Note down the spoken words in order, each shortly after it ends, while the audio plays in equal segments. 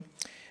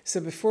So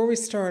before we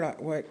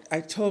start, what I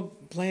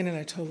told Blaine and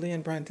I told Lee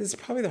and Brian, this is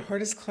probably the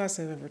hardest class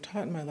I've ever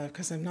taught in my life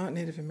because I'm not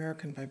Native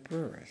American by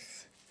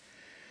birth.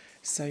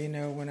 So,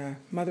 when a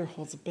mother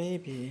holds a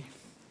baby,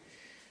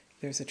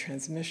 there's a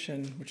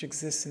transmission which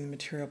exists in the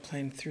material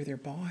plane through their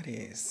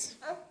bodies,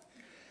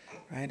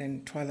 right?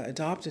 And Twyla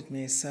adopted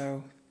me,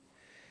 so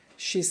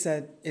she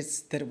said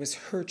that it was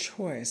her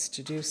choice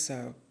to do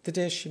so the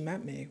day she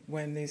met me,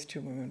 when these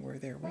two women were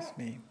there with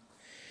me.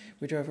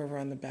 We drove over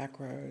on the back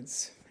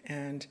roads.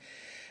 And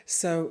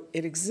so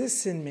it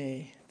exists in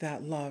me,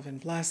 that love and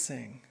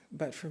blessing,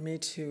 but for me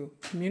to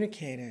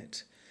communicate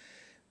it,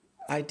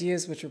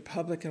 ideas which are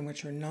public and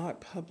which are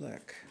not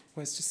public,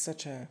 was just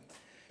such a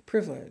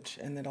privilege,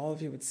 and that all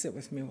of you would sit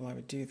with me while I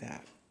would do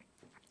that.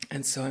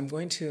 And so I'm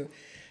going to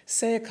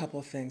say a couple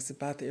of things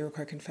about the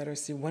Iroquois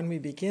Confederacy when we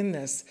begin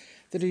this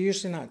that are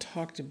usually not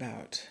talked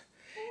about,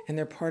 and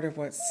they're part of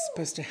what's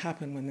supposed to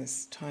happen when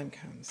this time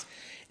comes.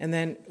 And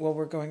then while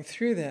we're going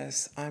through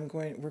this,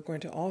 we're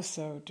going to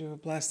also do a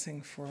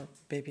blessing for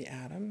baby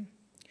Adam.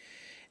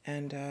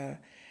 And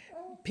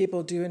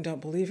people do and don't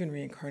believe in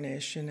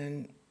reincarnation,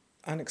 and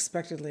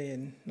unexpectedly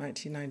in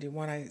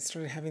 1991, I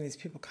started having these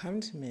people come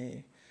to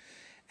me,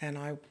 and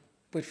I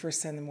would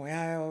first send them away.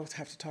 I'll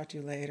have to talk to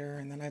you later.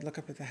 And then I'd look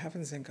up at the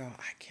heavens and go,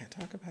 I can't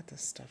talk about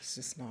this stuff. It's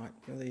just not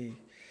really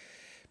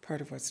part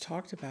of what's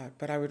talked about.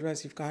 But I would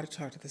realize you've got to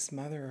talk to this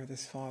mother or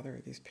this father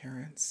or these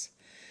parents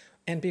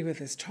and be with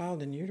this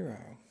child in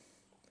utero.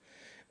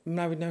 And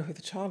I would know who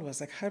the child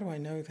was. Like, how do I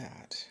know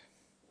that?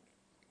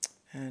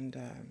 And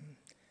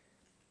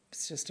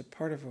it's just a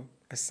part of an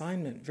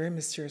assignment very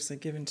mysteriously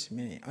given to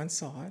me,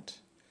 unsought.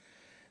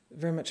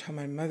 Very much how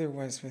my mother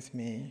was with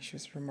me. She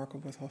was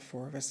remarkable with all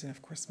four of us. And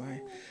of course,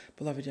 my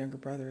beloved younger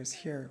brother is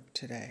here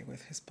today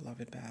with his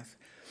beloved Beth.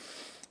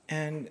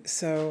 And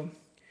so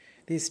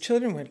these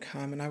children would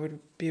come, and I would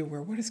be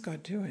aware, what is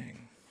God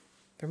doing?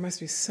 There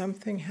must be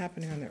something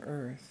happening on the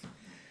earth,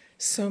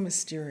 so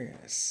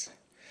mysterious.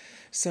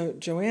 So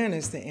Joanne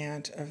is the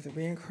aunt of the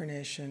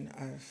reincarnation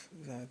of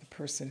the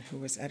person who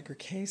was Edgar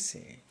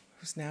Casey,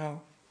 who's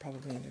now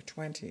probably in their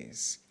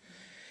 20s.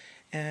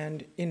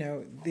 And,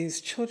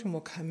 these children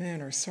will come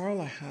in, or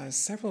Sarla has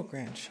several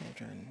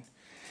grandchildren.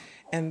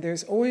 And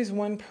there's always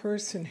one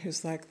person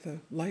who's like the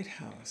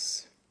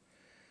lighthouse.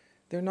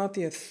 They're not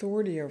the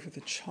authority over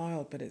the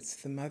child, but it's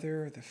the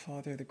mother, the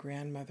father, the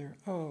grandmother.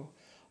 Oh,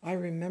 I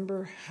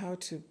remember how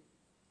to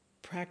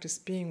practice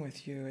being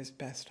with you as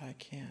best I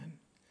can,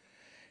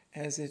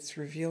 as it's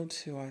revealed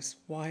to us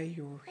why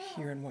you're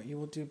here and what you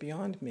will do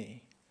beyond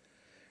me,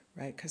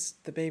 right? Because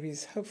the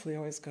babies hopefully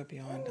always go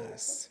beyond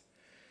us.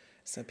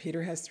 So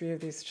Peter has 3 of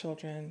these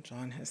children,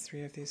 John has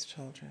 3 of these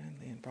children,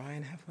 Lee and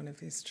Brian have 1 of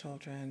these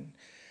children,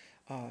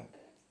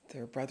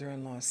 their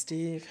brother-in-law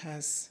Steve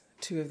has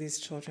 2 of these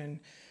children,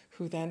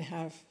 who then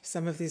have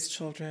some of these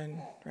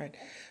children, right?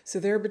 So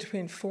there are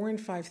between 4,000 and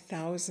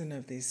 5,000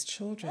 of these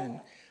children,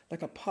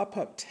 like a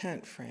pop-up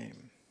tent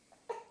frame.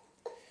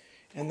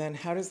 And then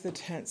how does the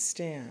tent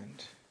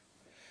stand?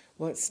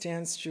 Well, it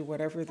stands to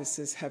whatever this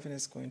is heaven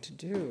is going to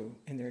do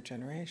in their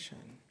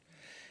generation.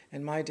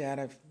 And my dad,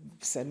 I've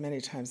said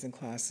many times in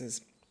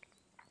classes,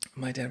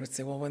 my dad would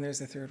say, well, when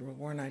there's a Third World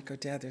War, and I'd go,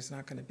 Dad, there's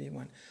not going to be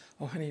one.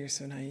 Oh, honey, you're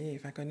so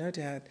naive. I go, no,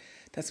 Dad,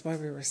 that's why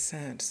we were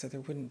sent, so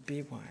there wouldn't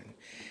be one.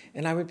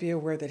 And I would be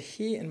aware that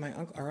he and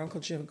our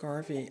Uncle Jim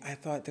Garvey, I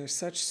thought they're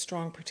such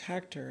strong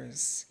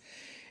protectors,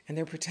 and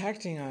they're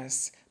protecting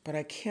us, but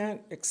I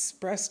can't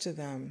express to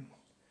them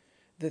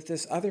that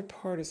this other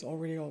part is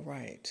already all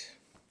right.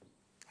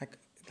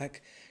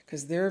 Like,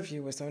 because their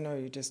view was, oh, no,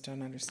 you just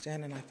don't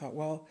understand. And I thought,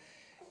 well,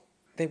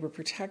 they were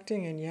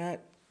protecting, and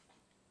yet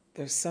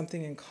there's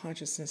something in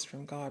consciousness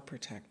from God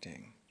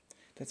protecting.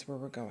 That's where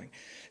we're going.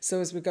 So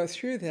as we go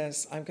through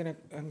this, I'm going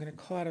to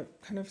call out a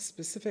kind of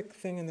specific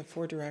thing in the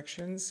 4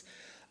 directions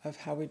of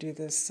how we do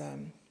this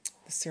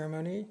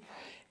ceremony,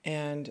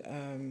 and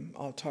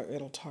I'll talk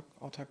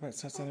about it,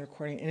 so it's on the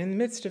recording. And in the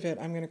midst of it,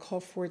 I'm going to call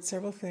forward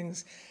several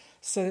things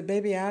so that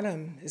baby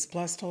Adam is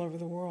blessed all over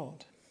the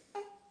world,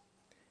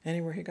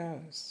 anywhere he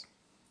goes.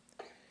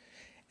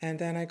 And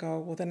then I go,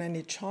 well, then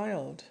any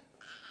child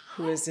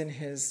who is in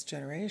his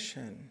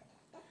generation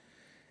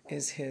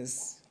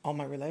is all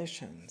my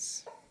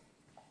relations.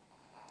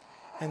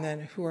 And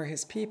then who are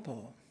his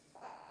people?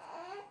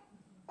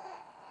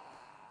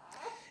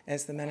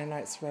 As the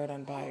Mennonites rode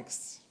on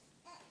bikes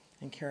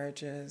and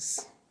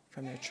carriages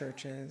from their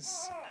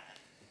churches,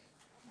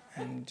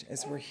 and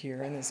as we're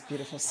here in this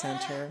beautiful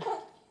center.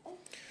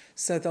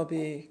 So there'll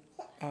be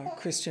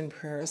Christian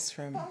prayers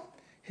from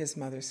his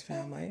mother's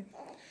family.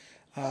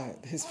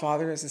 His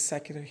father is a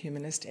secular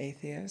humanist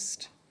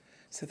atheist,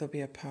 so there'll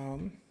be a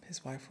poem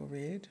his wife will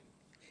read.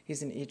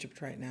 He's in Egypt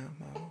right now,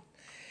 Mo.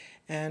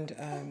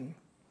 And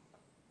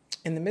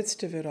in the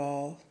midst of it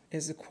all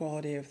is the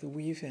quality of the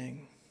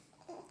weaving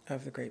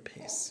of the great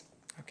peace.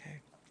 Okay.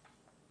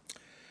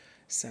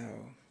 So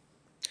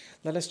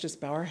let us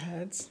just bow our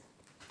heads.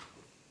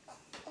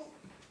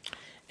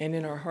 And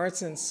in our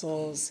hearts and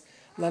souls,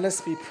 let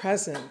us be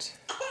present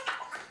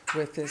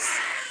with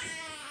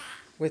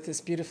with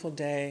this beautiful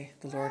day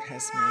the Lord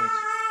has made.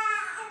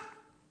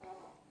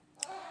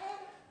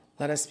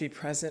 Let us be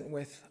present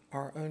with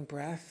our own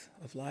breath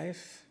of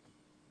life,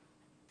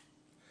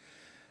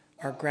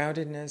 our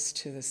groundedness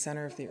to the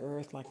center of the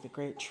earth like the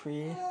great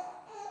tree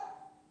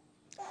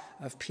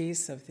of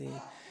peace of the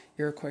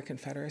Iroquois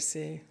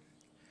Confederacy,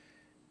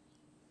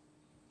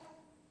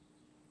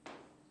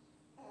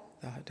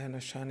 the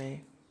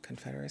Haudenosaunee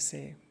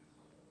Confederacy.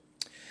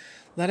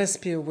 Let us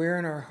be aware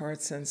in our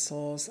hearts and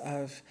souls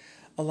of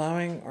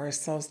allowing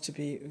ourselves to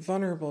be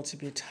vulnerable, to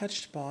be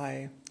touched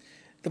by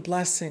the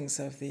blessings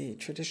of the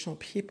traditional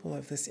people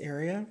of this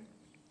area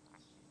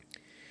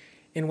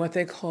in what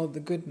they called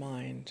the good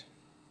mind,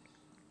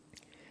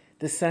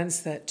 the sense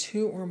that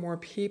two or more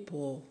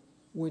people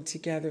would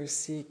together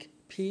seek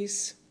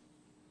peace,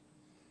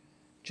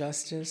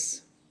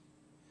 justice,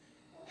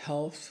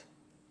 health,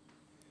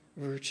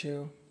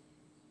 virtue,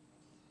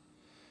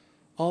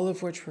 all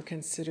of which were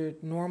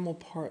considered normal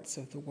parts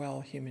of the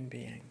well human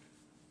being.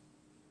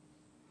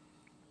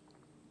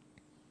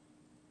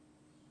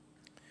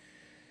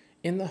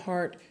 In the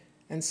heart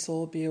and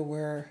soul, be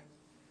aware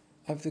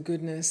of the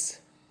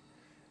goodness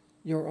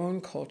your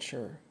own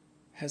culture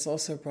has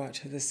also brought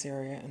to this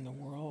area and the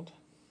world,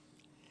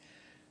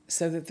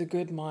 so that the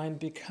good mind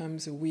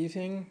becomes a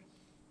weaving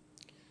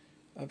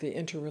of the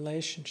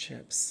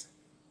interrelationships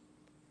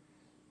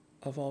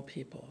of all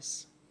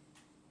peoples.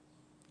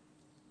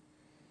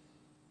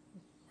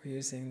 We're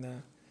using the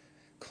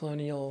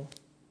colonial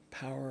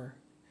power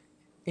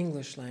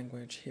English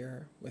language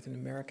here with an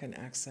American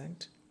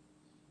accent.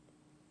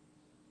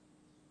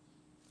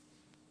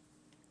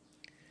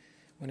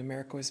 When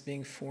America was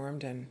being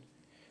formed and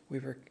we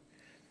were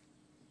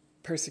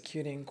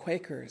persecuting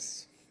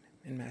Quakers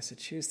in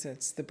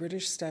Massachusetts, the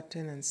British stepped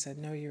in and said,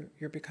 no,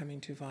 you're becoming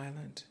too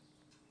violent.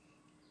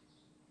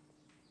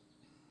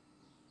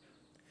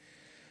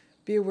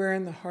 Be aware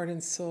in the heart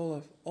and soul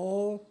of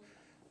all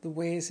the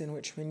ways in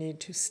which we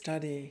need to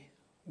study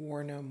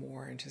war no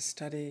more and to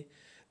study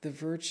the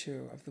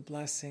virtue of the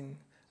blessing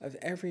of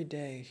every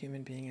day a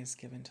human being is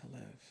given to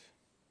live.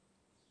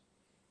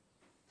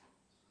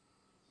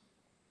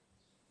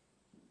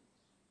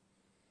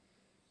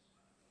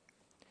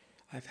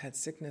 I've had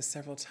sickness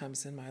several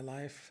times in my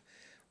life,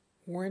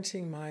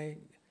 warranting my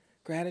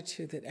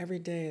gratitude that every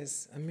day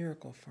is a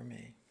miracle for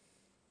me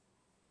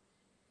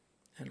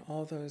and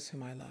all those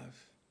whom I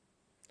love,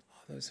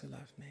 all those who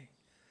love me.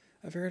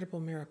 A veritable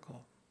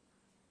miracle.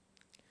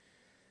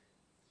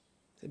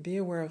 To be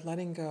aware of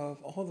letting go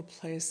of all the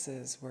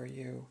places where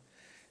you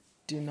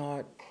do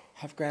not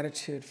have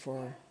gratitude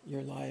for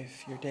your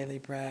life, your daily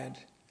bread,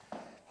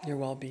 your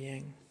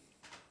well-being,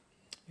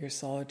 your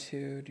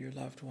solitude, your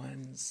loved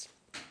ones.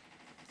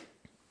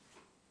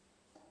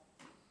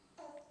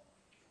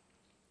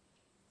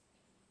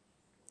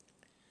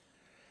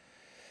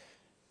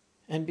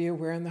 And be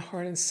aware in the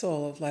heart and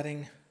soul of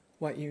letting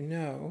what you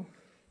know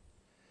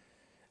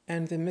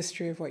and the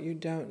mystery of what you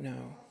don't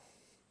know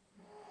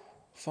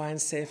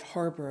find safe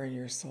harbor in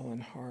your soul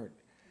and heart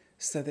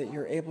so that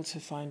you're able to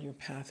find your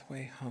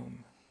pathway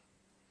home.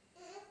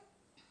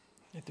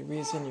 That the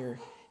reason you're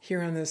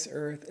here on this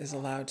earth is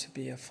allowed to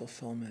be a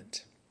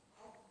fulfillment.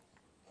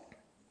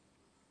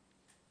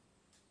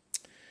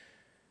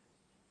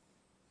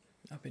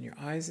 Open your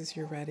eyes as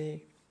you're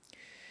ready.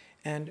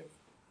 And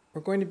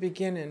we're going to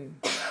begin and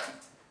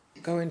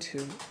go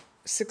into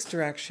 6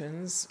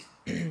 directions.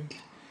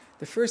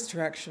 The first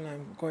direction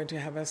I'm going to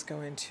have us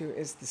go into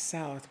is the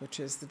south, which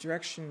is the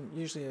direction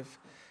usually of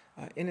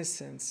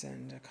innocence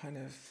and a kind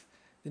of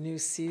the new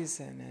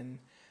season and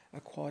a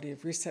quality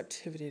of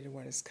receptivity to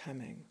what is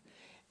coming.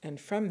 And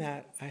from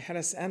that, I had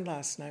us end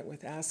last night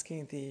with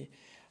asking the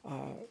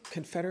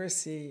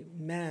Confederacy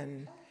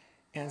men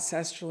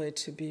ancestrally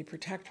to be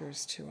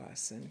protectors to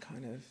us and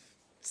kind of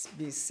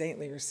be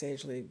saintly or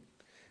sagely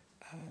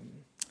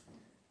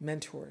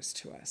mentors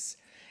to us.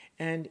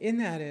 And in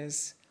that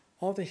is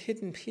all the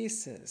hidden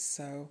pieces.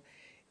 So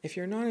if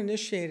you're not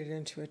initiated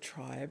into a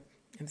tribe,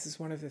 and this is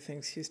one of the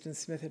things Houston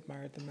Smith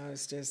admired the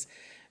most, is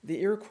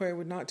the Iroquois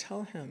would not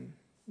tell him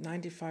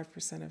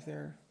 95% of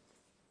their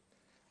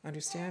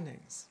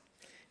understandings.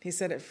 He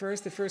said at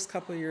first, the first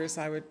couple of years,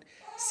 I would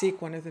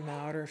seek one of them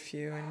out or a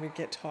few, and we'd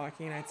get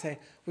talking, and I'd say,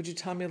 would you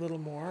tell me a little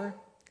more?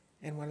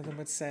 And one of them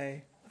would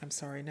say, I'm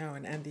sorry, no,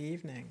 and end the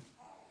evening.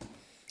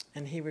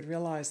 And he would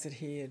realize that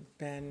he had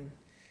been,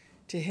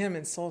 to him,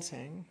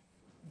 insulting.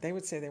 They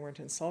would say they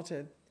weren't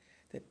insulted,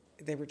 that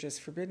they were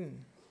just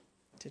forbidden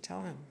to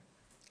tell him.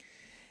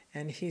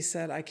 And he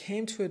said, I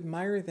came to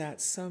admire that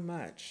so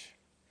much.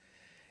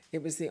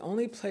 It was the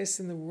only place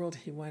in the world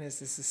he went as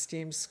this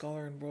esteemed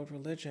scholar in world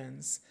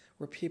religions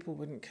where people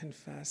wouldn't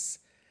confess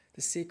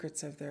the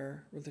secrets of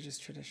their religious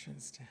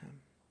traditions to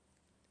him,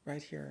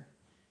 right here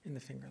in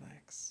the Finger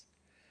Lakes.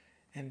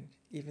 And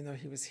even though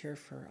he was here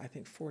for, I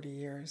think, 40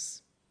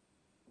 years,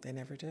 they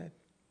never did.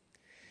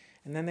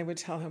 And then they would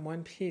tell him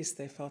one piece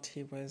they felt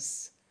he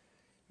was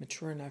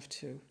mature enough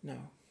to know.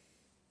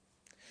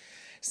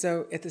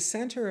 So at the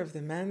center of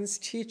the men's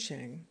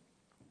teaching,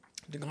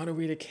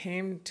 Dagana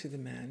came to the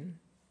men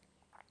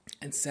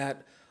and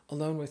sat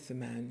alone with the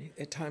men.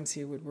 At times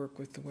he would work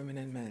with the women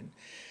and men.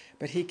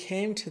 But he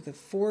came to the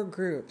 4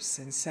 groups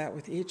and sat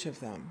with each of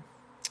them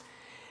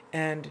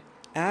and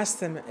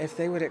asked them if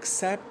they would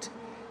accept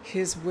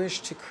his wish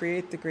to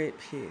create the great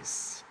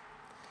peace.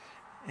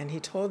 And he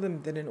told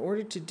them that in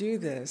order to do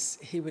this,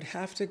 he would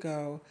have to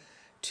go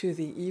to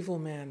the evil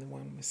man, the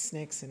one with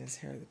snakes in his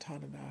hair, the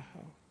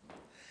Tadadaho,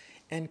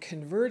 and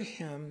convert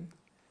him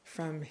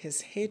from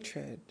his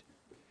hatred,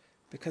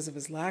 because of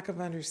his lack of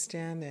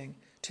understanding,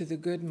 to the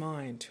good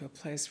mind, to a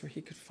place where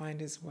he could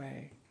find his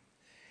way.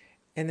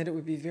 And that it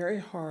would be very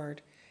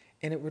hard,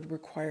 and it would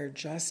require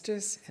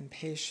justice and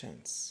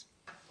patience.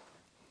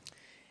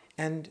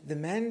 And the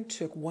men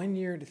took 1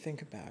 year to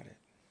think about it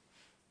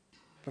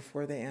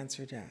before they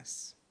answered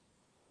yes.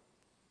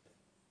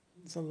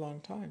 It's a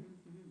long time.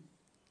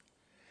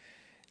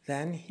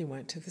 Then he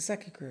went to the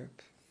second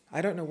group.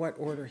 I don't know what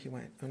order he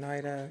went.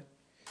 Oneida,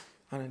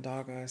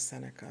 Onondaga,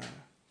 Seneca,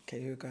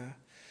 Cayuga.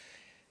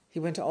 He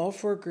went to all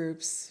 4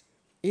 groups.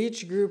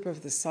 Each group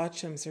of the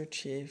sachems or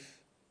chief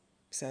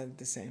said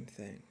the same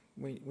thing.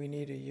 We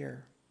need a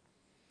year.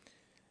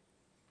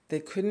 They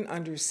couldn't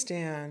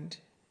understand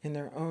in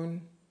their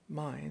own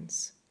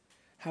minds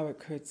how it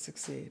could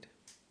succeed.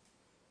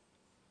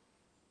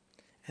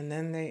 And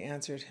then they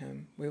answered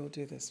him, we will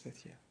do this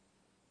with you.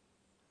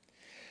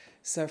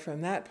 So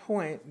from that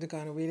point, the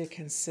Ganawida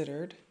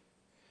considered,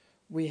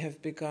 we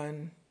have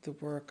begun the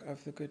work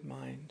of the good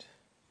mind.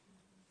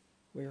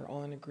 We are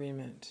all in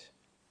agreement.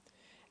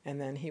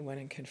 And then he went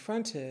and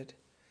confronted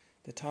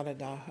the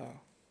Tadadaho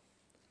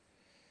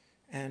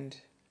and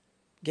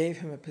gave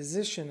him a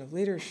position of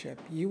leadership.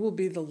 You will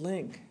be the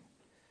link,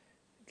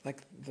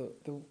 like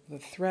the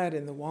thread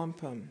in the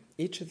wampum.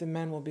 Each of the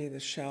men will be the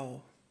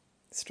shell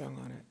strung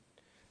on it.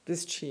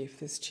 This chief,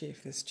 this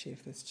chief, this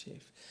chief, this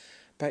chief.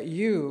 But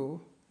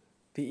you,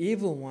 the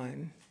evil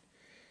one,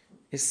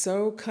 is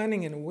so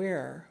cunning and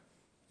aware,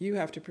 you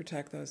have to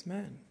protect those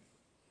men.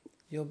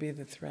 You'll be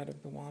the thread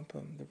of the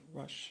wampum, the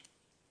rush.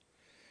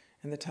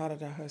 And the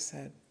Tadadaho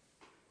said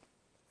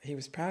he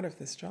was proud of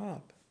this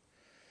job.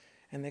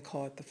 And they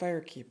call it the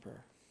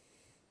firekeeper.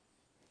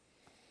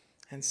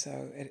 And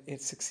so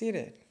it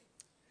succeeded.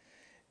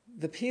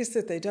 The piece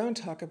that they don't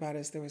talk about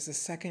is there was a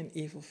second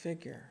evil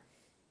figure.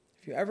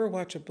 If you ever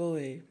watch a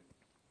bully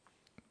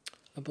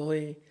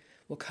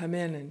will come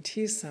in and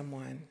tease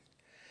someone.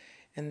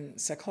 And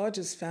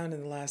psychologists found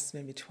in the last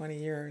maybe 20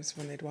 years,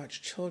 when they'd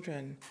watch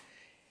children,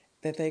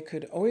 that they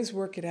could always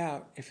work it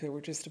out if they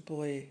were just a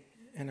bully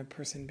and a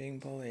person being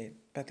bullied.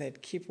 But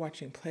they'd keep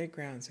watching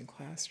playgrounds and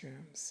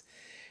classrooms.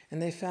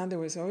 And they found there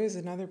was always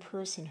another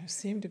person who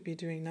seemed to be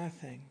doing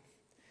nothing,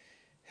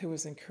 who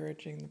was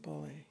encouraging the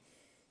bully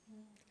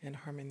and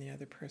harming the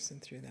other person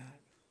through that.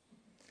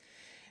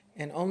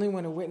 And only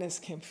when a witness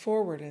came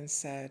forward and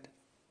said,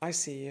 I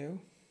see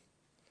you,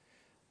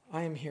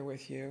 I am here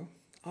with you,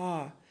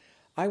 I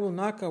will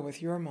not go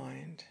with your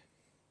mind.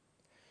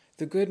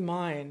 The good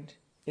mind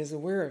is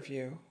aware of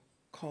you,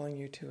 calling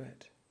you to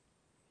it.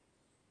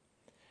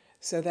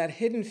 So that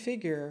hidden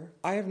figure,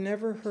 I have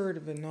never heard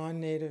of a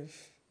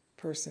non-native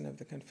person of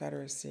the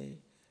Confederacy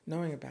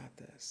knowing about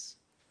this.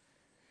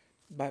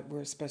 But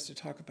we're supposed to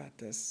talk about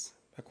this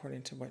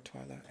according to what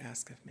Twyla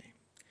asked of me.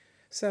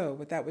 So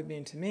what that would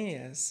mean to me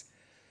is,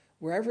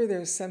 wherever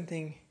there's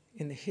something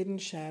in the hidden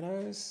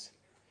shadows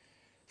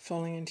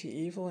falling into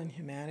evil and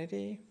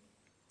humanity,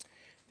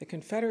 the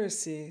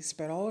Confederacy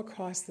spread all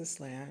across this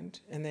land,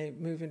 and they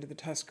move into the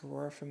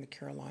Tuscarora from the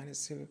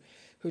Carolinas,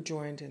 who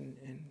joined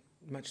in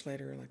much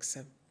later, like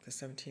the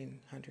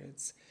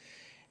 1700s.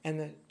 And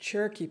the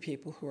Cherokee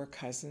people, who are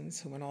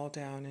cousins, who went all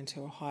down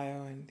into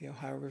Ohio and the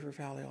Ohio River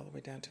Valley, all the way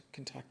down to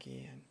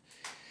Kentucky, and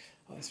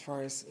as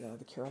far as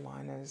the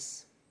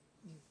Carolinas,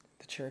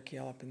 the Cherokee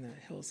all up in the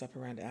hills up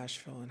around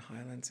Asheville and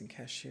Highlands and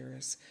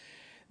Cashiers.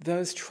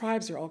 Those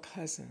tribes are all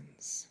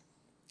cousins.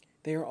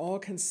 They are all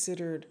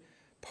considered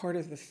part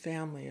of the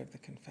family of the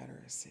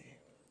Confederacy.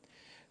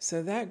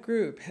 So that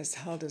group has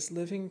held as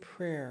living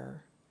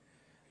prayer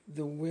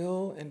the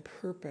will and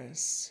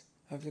purpose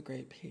of the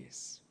Great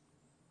Peace.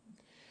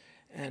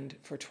 And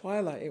for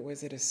Twyla, it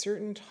was at a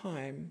certain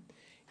time,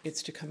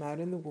 it's to come out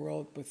in the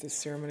world with this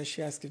ceremony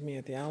she asked of me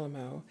at the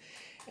Alamo.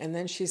 And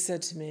then she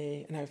said to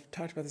me, and I've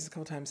talked about this a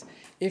couple times,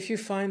 if you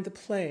find the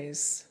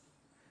place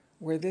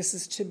where this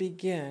is to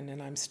begin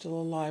and I'm still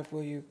alive,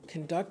 will you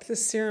conduct the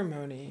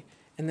ceremony,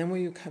 and then will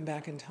you come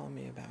back and tell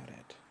me about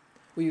it?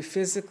 Will you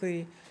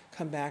physically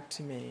come back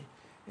to me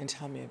and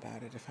tell me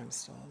about it if I'm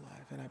still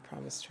alive? And I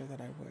promised her that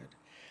I would.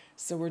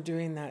 So we're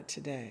doing that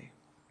today.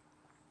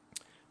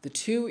 The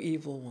 2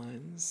 evil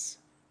ones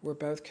were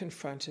both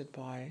confronted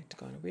by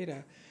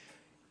Ganawida.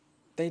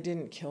 They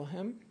didn't kill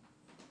him.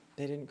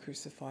 They didn't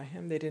crucify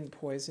him. They didn't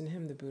poison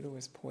him. The Buddha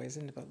was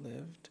poisoned but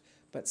lived,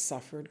 but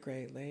suffered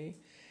greatly.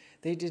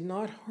 They did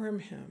not harm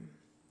him.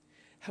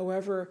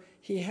 However,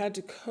 he had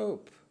to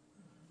cope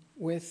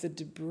with the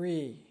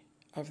debris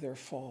of their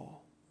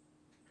fall.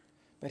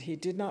 But he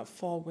did not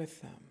fall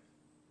with them.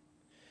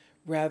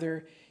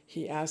 Rather,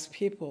 he asked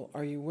people,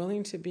 are you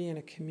willing to be in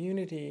a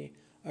community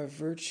of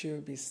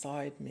virtue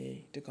beside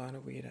me,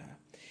 Daganawida,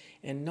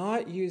 and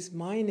not use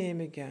my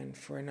name again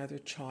for another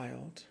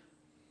child,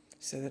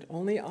 so that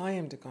only I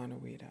am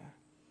Daganawida,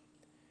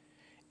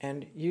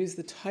 and use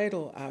the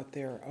title out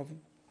there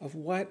of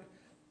what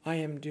I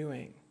am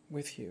doing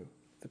with you,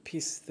 the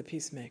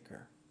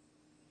peacemaker.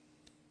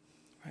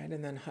 Right?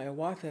 And then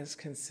Hiawatha is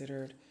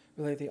considered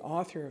really the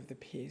author of the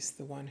piece,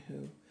 the one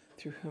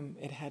through whom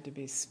it had to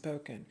be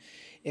spoken.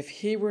 If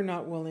he were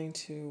not willing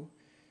to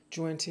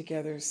join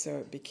together so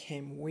it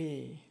became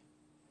we,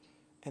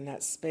 and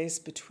that space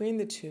between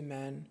the two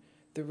men,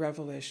 the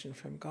revelation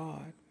from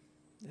God.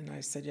 And I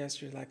said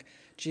yesterday, like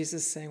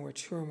Jesus saying, where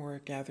two or more are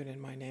gathered in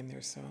my name,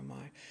 there so am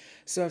I.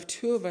 So if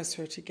two of us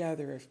are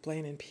together, if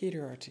Blaine and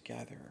Peter are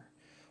together,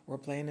 or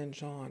Blaine and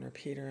John, or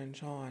Peter and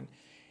John,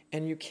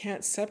 and you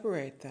can't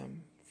separate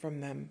them from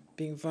them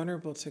being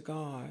vulnerable to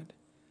God,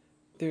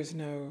 there's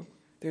no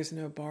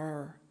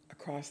bar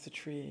across the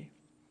tree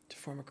to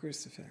form a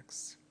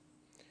crucifix.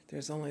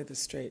 There's only the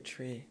straight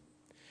tree,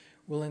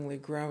 willingly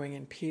growing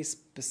in peace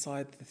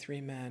beside the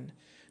three men,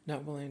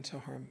 not willing to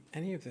harm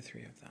any of the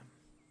three of them.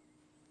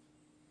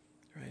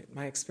 Right?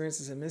 My experience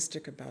as a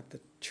mystic about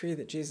the tree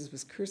that Jesus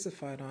was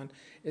crucified on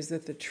is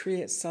that the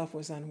tree itself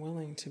was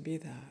unwilling to be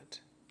that,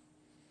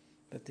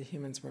 but the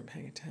humans weren't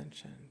paying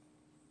attention.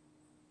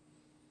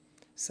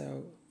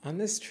 So on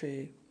this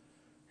tree,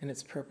 in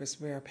its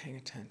purpose, we are paying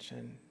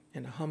attention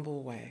in a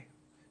humble way.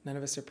 None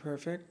of us are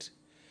perfect.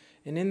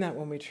 And in that,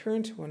 when we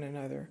turn to one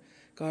another,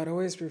 God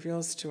always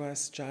reveals to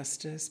us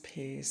justice,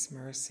 peace,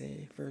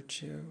 mercy,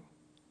 virtue.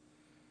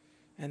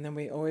 And then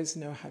we always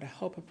know how to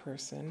help a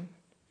person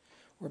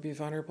or be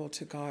vulnerable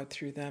to God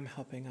through them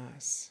helping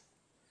us.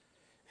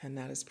 And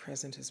that is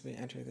present as we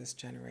enter this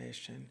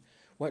generation.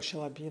 What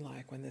shall I be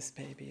like when this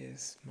baby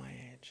is my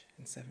age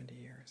in 70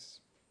 years?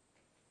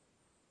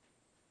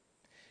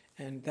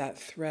 And that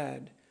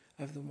thread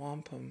of the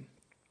wampum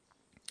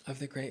of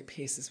the great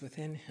peace is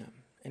within him,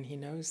 and he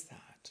knows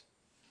that.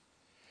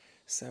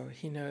 So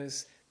he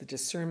knows the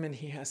discernment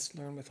he has to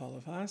learn with all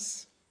of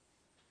us,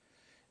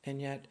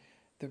 and yet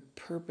the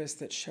purpose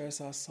that shows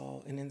us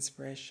all an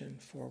inspiration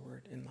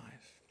forward in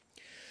life.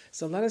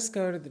 So let us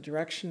go to the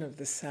direction of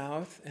the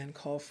south and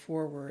call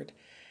forward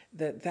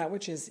that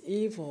which is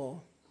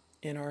evil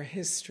in our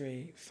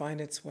history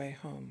find its way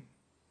home.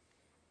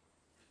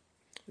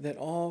 That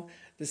all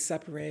the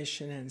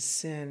separation and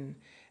sin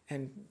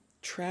and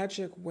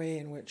tragic way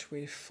in which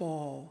we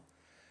fall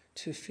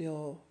to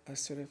feel a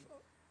sort of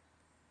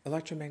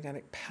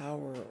electromagnetic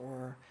power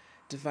or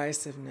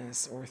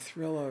divisiveness or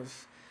thrill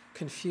of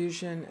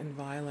confusion and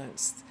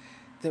violence,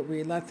 that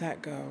we let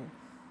that go.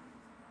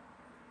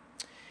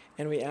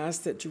 And we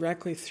ask that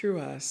directly through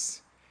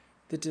us,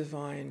 the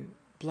divine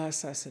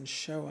bless us and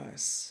show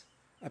us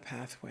a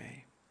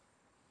pathway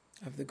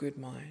of the good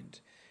mind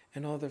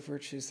and all the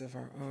virtues of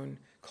our own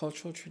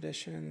cultural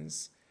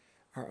traditions,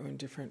 our own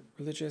different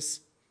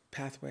religious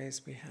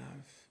pathways we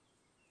have,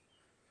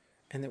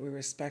 and that we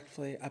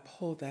respectfully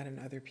uphold that in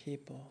other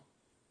people.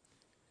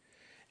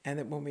 And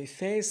that when we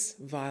face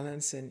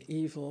violence and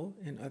evil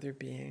in other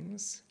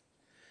beings,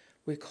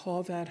 we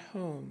call that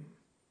home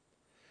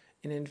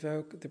and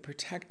invoke the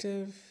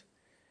protective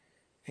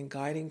and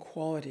guiding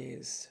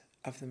qualities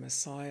of the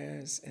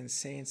messiahs and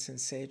saints and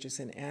sages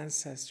and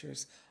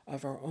ancestors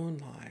of our own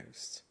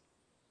lives.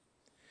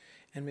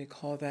 And we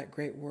call that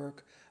great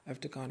work of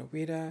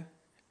Daganawida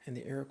and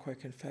the Iroquois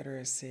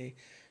Confederacy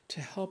to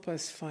help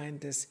us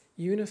find this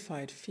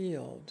unified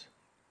field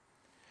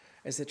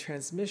as the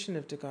transmission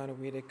of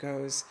Daganawida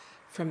goes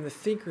from the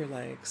Finger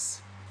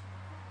Lakes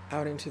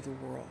out into the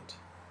world.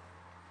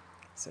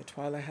 So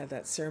Twyla had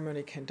that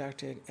ceremony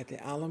conducted at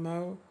the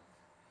Alamo,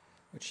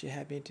 which she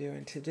had me do,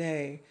 and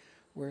today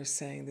we're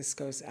saying this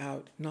goes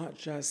out not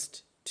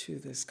just to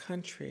this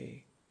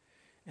country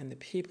and the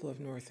people of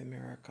North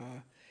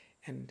America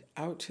and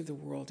out to the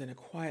world in a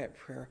quiet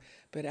prayer,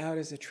 but out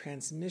as a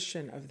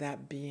transmission of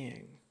that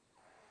being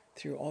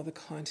through all the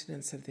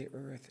continents of the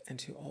earth and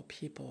to all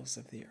peoples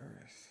of the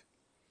earth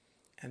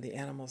and the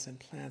animals and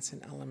plants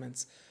and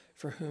elements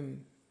for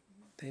whom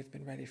they've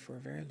been ready for a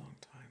very long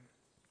time.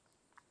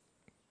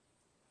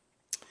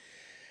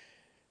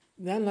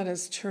 Then let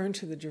us turn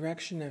to the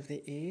direction of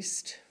the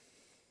east,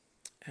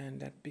 and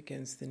that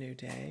begins the new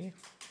day.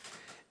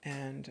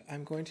 And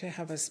I'm going to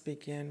have us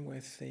begin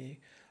with the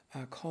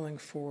calling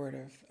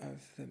forward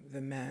of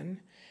the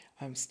men.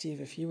 Steve,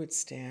 if you would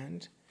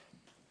stand,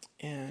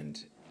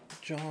 and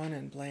John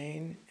and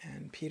Blaine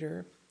and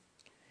Peter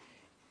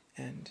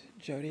and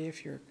Jody,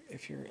 if you're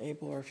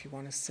able, or if you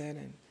want to sit,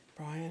 and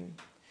Brian.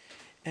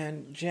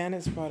 And Jan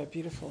has brought a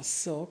beautiful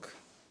silk,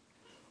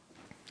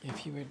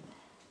 if you would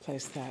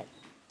place that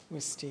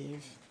with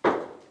Steve.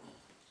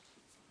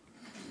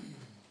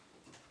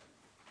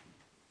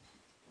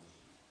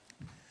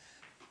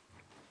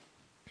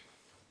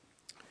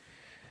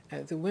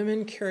 The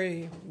women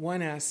carry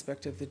one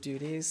aspect of the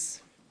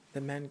duties,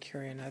 the men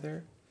carry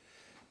another.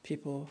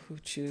 People who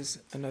choose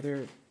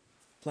another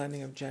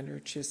blending of gender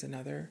choose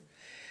another.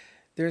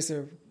 There's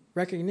a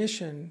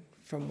recognition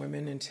from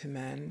women into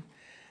men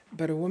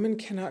But a woman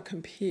cannot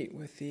compete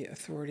with the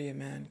authority a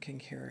man can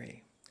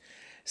carry.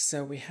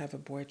 So we have a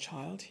boy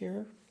child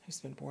here who's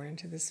been born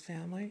into this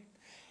family.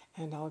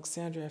 And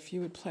Alexandra, if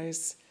you would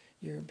place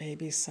your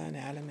baby son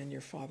Adam in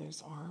your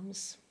father's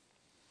arms.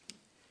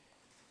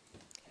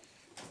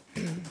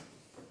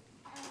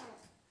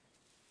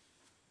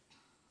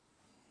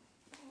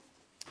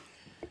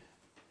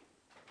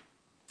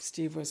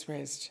 Steve was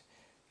raised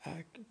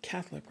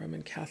Catholic,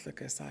 Roman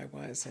Catholic as I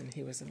was, and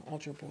he was an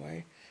altar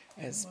boy,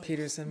 as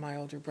Peter's and my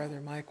older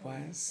brother Mike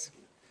was.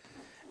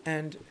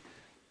 And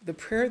the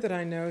prayer that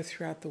I know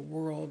throughout the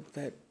world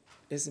that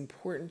is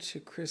important to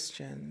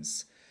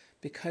Christians,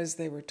 because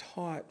they were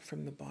taught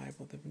from the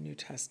Bible, the New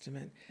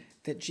Testament,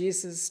 that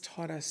Jesus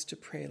taught us to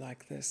pray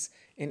like this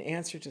in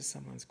answer to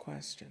someone's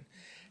question.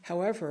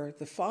 However,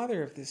 the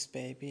father of this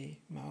baby,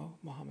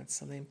 Muhammad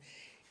Salim,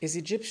 is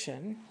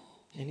Egyptian,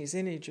 and he's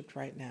in Egypt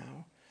right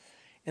now.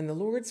 And the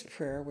Lord's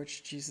Prayer,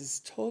 which Jesus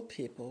told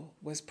people,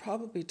 was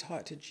probably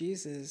taught to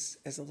Jesus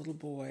as a little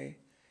boy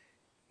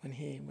when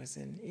he was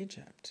in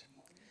Egypt.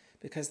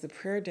 Because the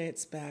prayer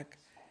dates back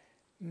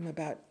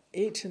about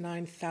 8,000 to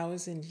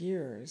 9,000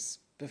 years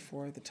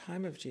before the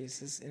time of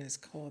Jesus, and is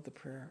called the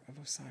Prayer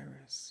of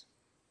Osiris.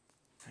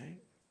 Right?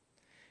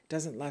 It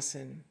doesn't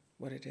lessen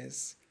what it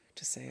is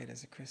to say it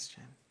as a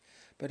Christian,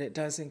 but it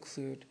does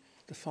include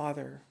the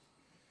father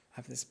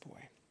of this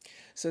boy.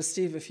 So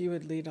Steve, if you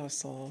would lead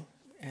us all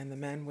and the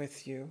men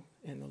with you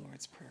in the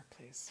Lord's Prayer,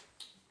 please.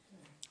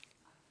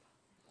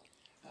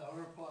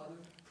 Our Father,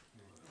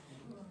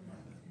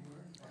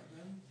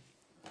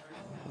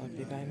 hallowed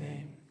be thy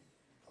name.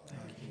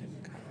 Thy kingdom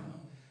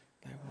come,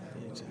 thy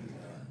will be done,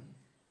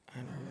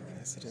 on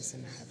earth as it is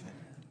in heaven.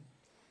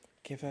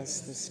 Give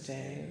us this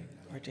day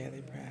our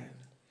daily bread.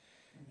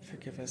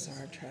 Forgive us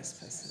our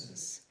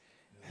trespasses,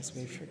 as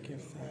we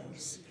forgive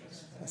those who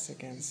trespass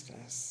against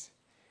us.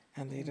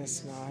 And lead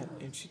us not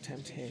into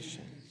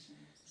temptation,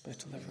 but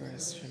deliver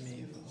us from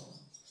evil.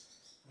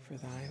 For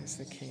thine is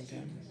the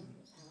kingdom,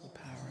 the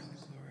power, and the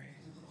glory.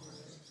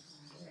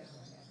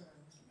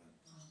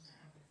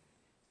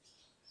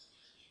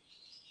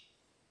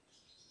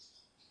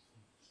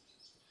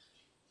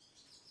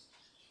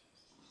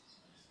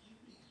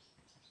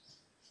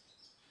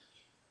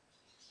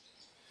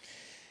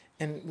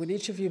 And would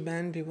each of you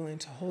men be willing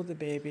to hold the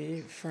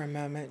baby for a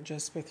moment,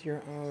 just with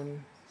your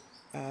own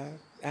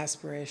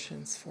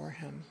aspirations for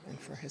him and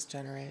for his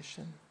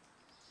generation?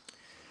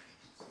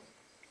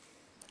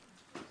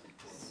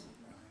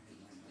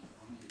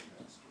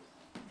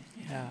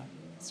 Yeah,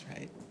 that's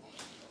right.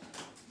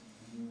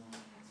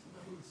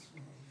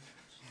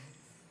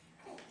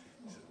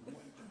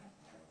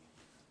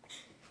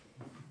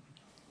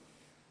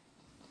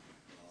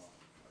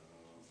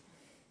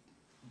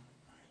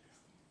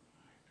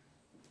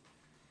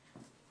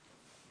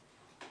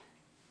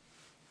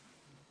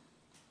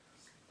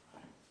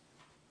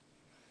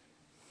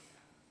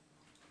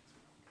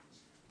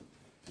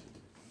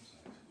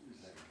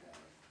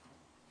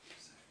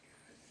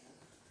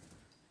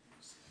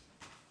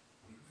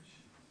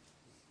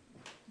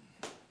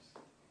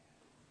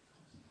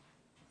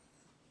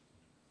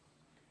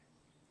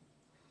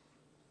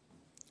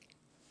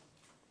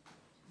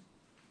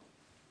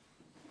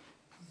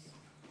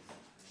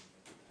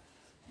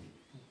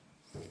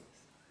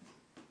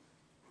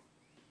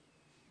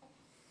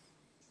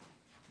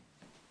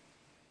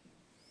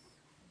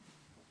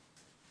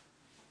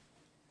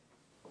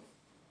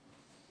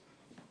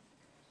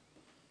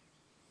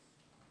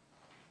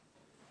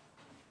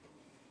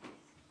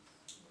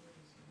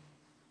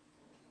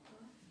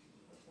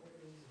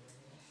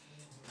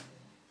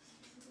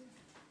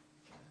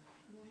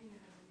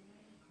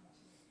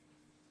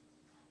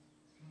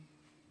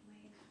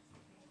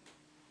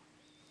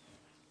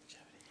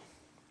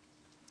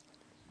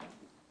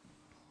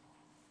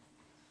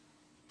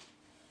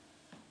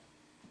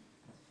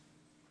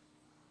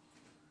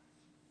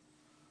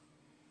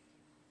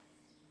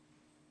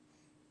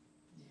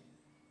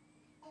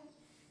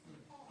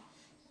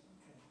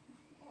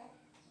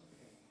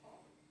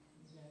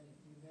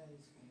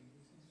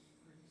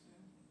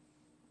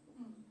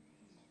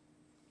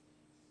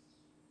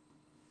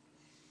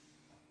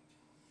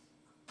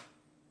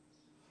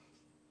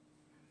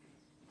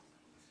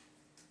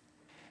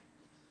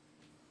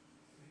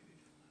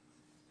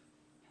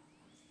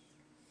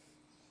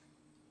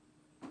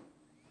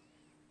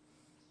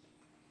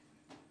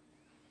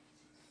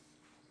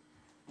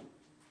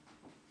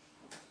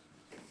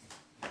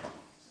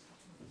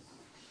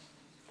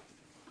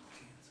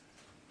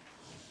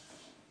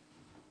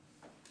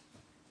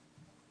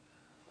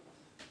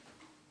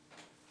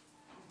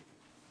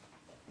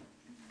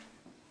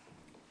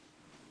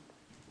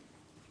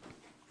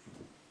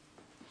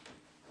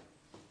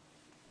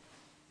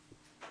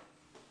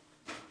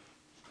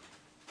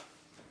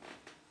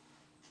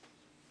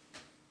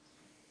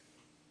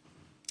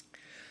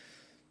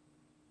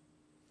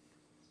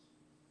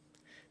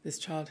 This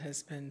child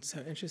has been so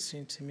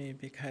interesting to me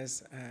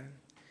because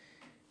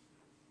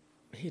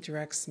he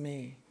directs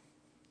me.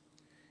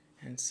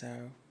 And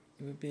so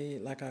it would be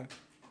like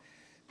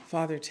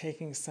father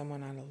taking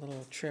someone on a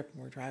little trip,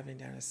 and we're driving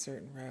down a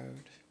certain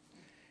road,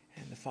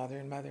 and the father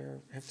and mother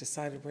have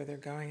decided where they're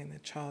going, and the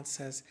child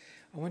says,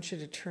 I want you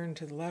to turn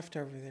to the left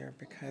over there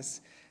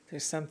because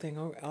there's something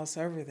else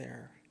over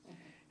there.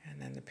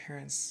 And then the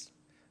parents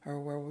are,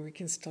 well, we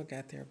can still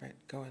get there, but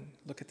go and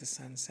look at the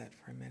sunset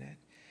for a minute.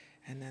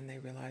 And then they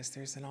realize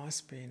there's an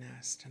osprey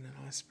nest and an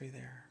osprey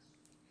there.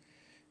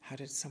 How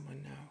did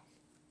someone know?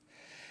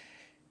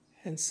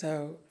 And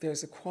so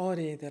there's a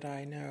quality that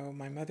I know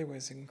my mother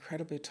was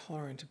incredibly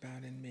tolerant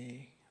about in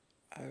me,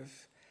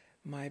 of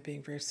my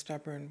being very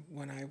stubborn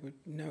when I would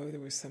know there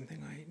was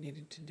something I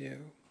needed to do,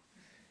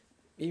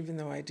 even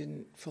though I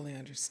didn't fully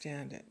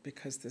understand it,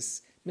 because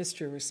this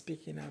mystery we're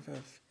speaking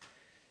of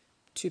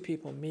two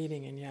people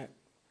meeting, and yet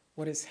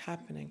what is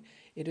happening,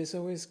 it is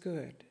always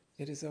good,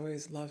 it is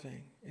always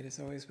loving, it is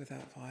always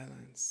without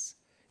violence,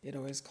 it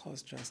always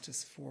calls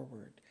justice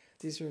forward.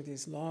 These are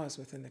these laws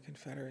within the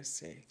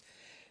Confederacy.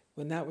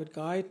 When that would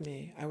guide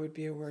me, I would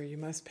be aware you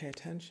must pay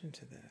attention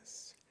to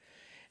this.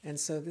 And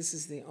so this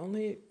is the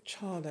only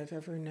child I've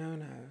ever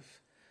known of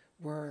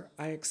where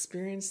I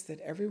experienced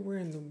that everywhere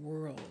in the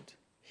world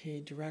he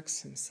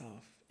directs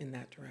himself in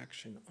that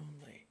direction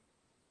only.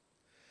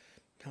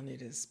 He'll need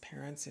his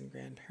parents and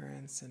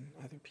grandparents and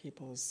other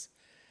people's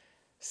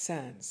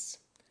sense.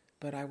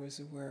 But I was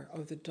aware,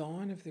 the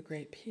dawn of the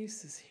great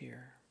peace is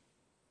here,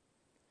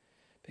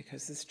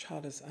 because this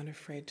child is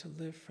unafraid to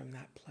live from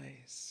that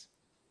place.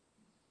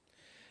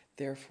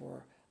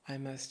 Therefore, I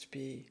must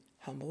be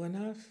humble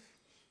enough,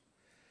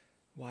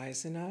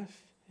 wise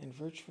enough, and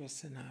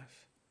virtuous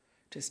enough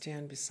to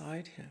stand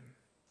beside him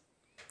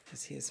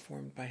as he is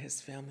formed by his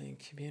family and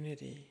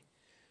community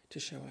to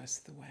show us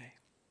the way.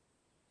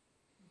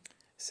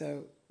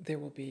 So there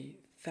will be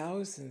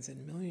thousands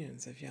and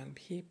millions of young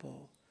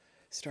people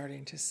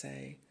starting to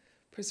say,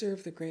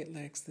 preserve the Great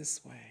Lakes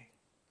this way,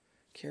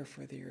 care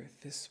for the earth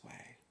this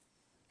way.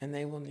 And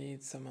they will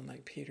need someone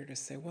like Peter to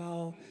say,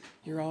 well,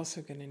 you're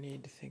also going to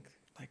need to think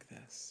like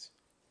this.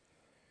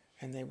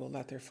 And they will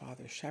let their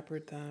father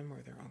shepherd them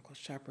or their uncle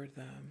shepherd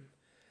them,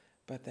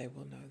 but they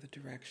will know the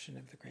direction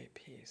of the great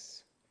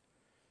peace.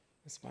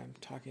 That's why I'm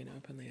talking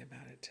openly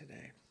about it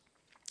today.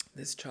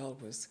 This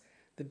child was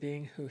the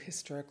being who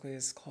historically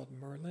is called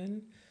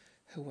Merlin,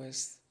 who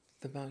was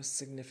the most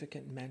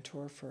significant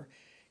mentor for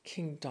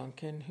King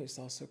Duncan, who's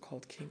also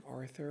called King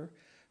Arthur,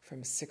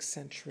 from 6th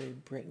century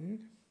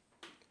Britain.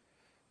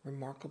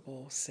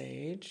 Remarkable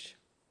sage.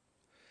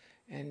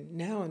 And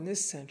now in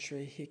this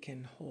century, he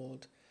can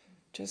hold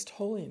just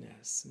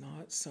holiness,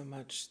 not so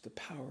much the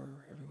power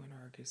everyone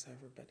argues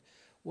over, but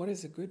what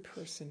is a good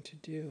person to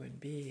do and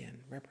be and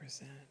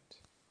represent?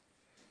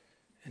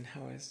 And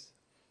how is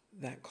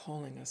that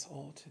calling us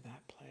all to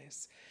that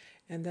place?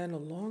 And then a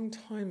long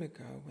time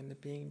ago, when the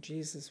being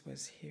Jesus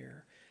was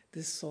here,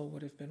 this soul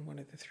would have been one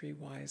of the 3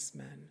 wise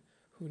men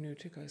who knew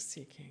to go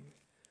seeking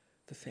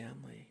the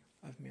family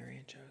of Mary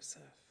and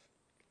Joseph.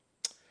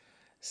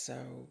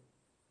 So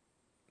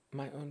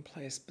my own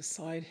place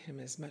beside him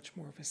is much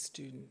more of a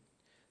student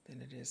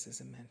than it is as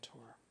a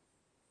mentor.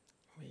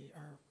 We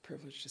are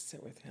privileged to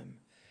sit with him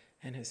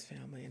and his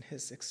family and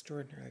his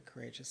extraordinarily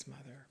courageous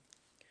mother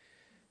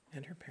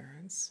and her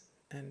parents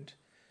and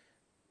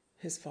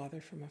his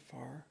father from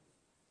afar,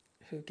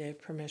 who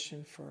gave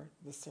permission for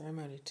the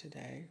ceremony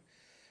today.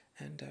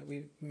 And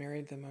we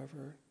married them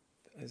over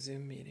a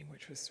Zoom meeting,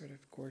 which was sort of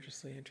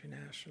gorgeously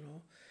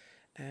international.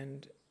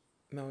 And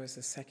Mo is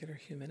a secular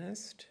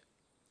humanist.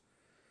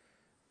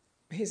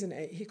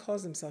 He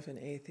calls himself an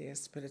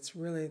atheist, but it's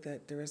really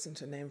that there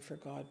isn't a name for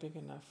God big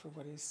enough for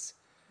what he's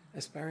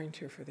aspiring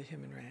to for the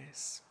human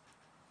race.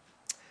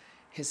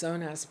 His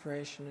own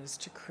aspiration is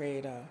to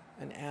create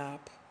an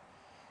app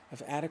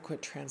of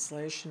adequate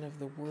translation of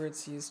the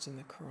words used in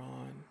the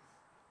Quran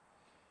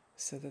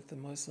so that the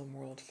Muslim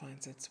world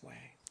finds its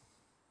way.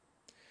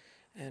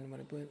 And when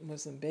a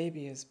Muslim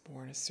baby is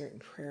born, a certain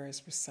prayer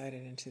is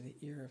recited into the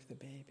ear of the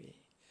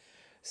baby.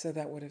 So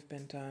that would have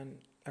been done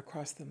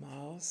across the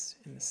miles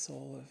in the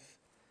soul of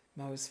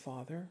Mo's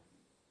father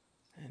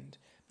and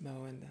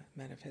Mo and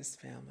the men of his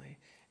family,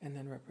 and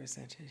then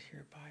represented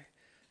here by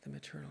the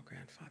maternal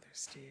grandfather,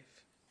 Steve.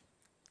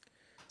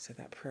 So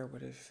that prayer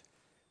would have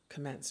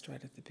commenced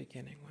right at the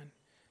beginning when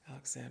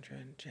Alexandra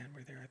and Jan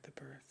were there at the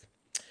birth.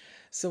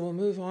 So we'll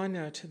move on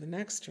now to the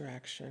next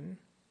direction.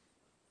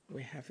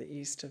 We have the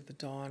east of the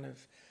dawn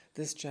of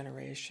this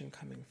generation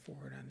coming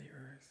forward on the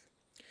earth.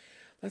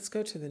 Let's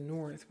go to the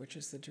north, which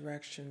is the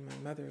direction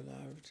my mother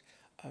loved,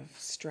 of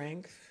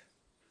strength,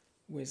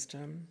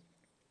 wisdom,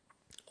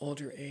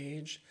 older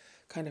age,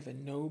 kind of a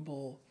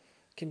noble,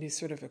 can be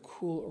sort of a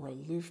cool or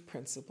aloof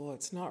principle.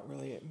 It's not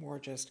really, it more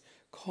just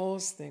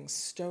calls things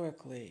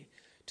stoically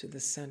to the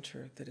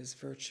center that is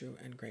virtue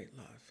and great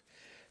love.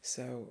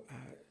 So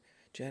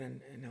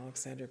Jen and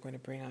Alexander are going to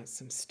bring out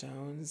some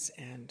stones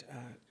and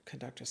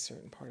conduct a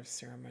certain part of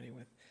ceremony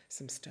with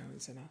some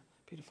stones and a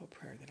beautiful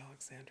prayer that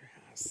Alexander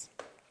has.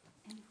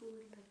 And who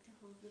would like to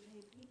hold the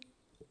baby?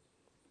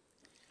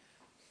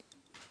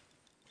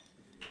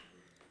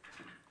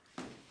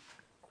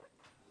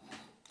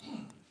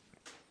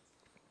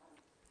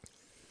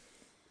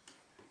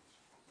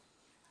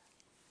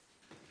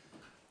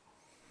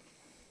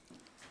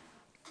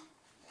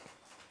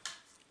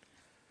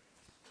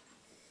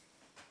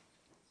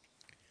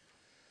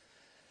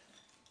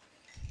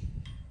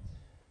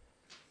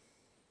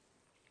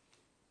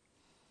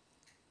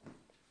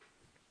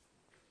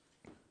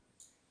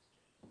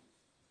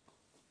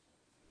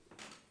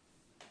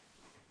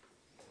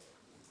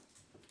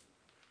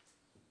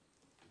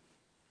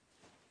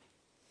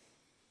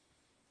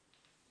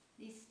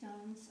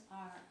 stones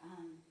are,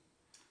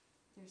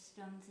 there's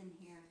stones in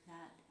here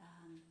that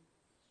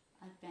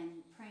I've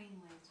been praying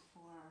with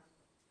for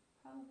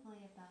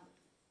probably about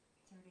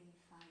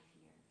 35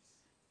 years.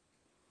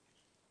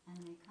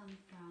 And they come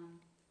from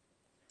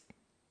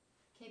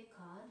Cape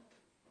Cod,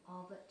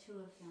 all but 2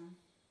 of them.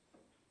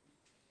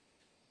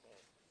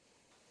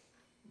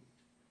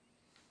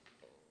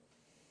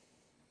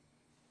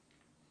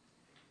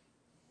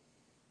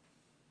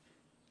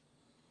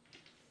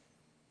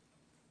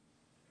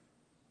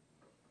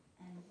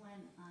 And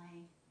when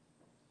I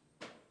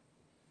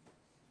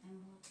am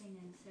walking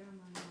in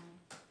ceremony,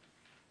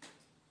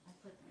 I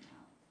put them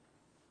out.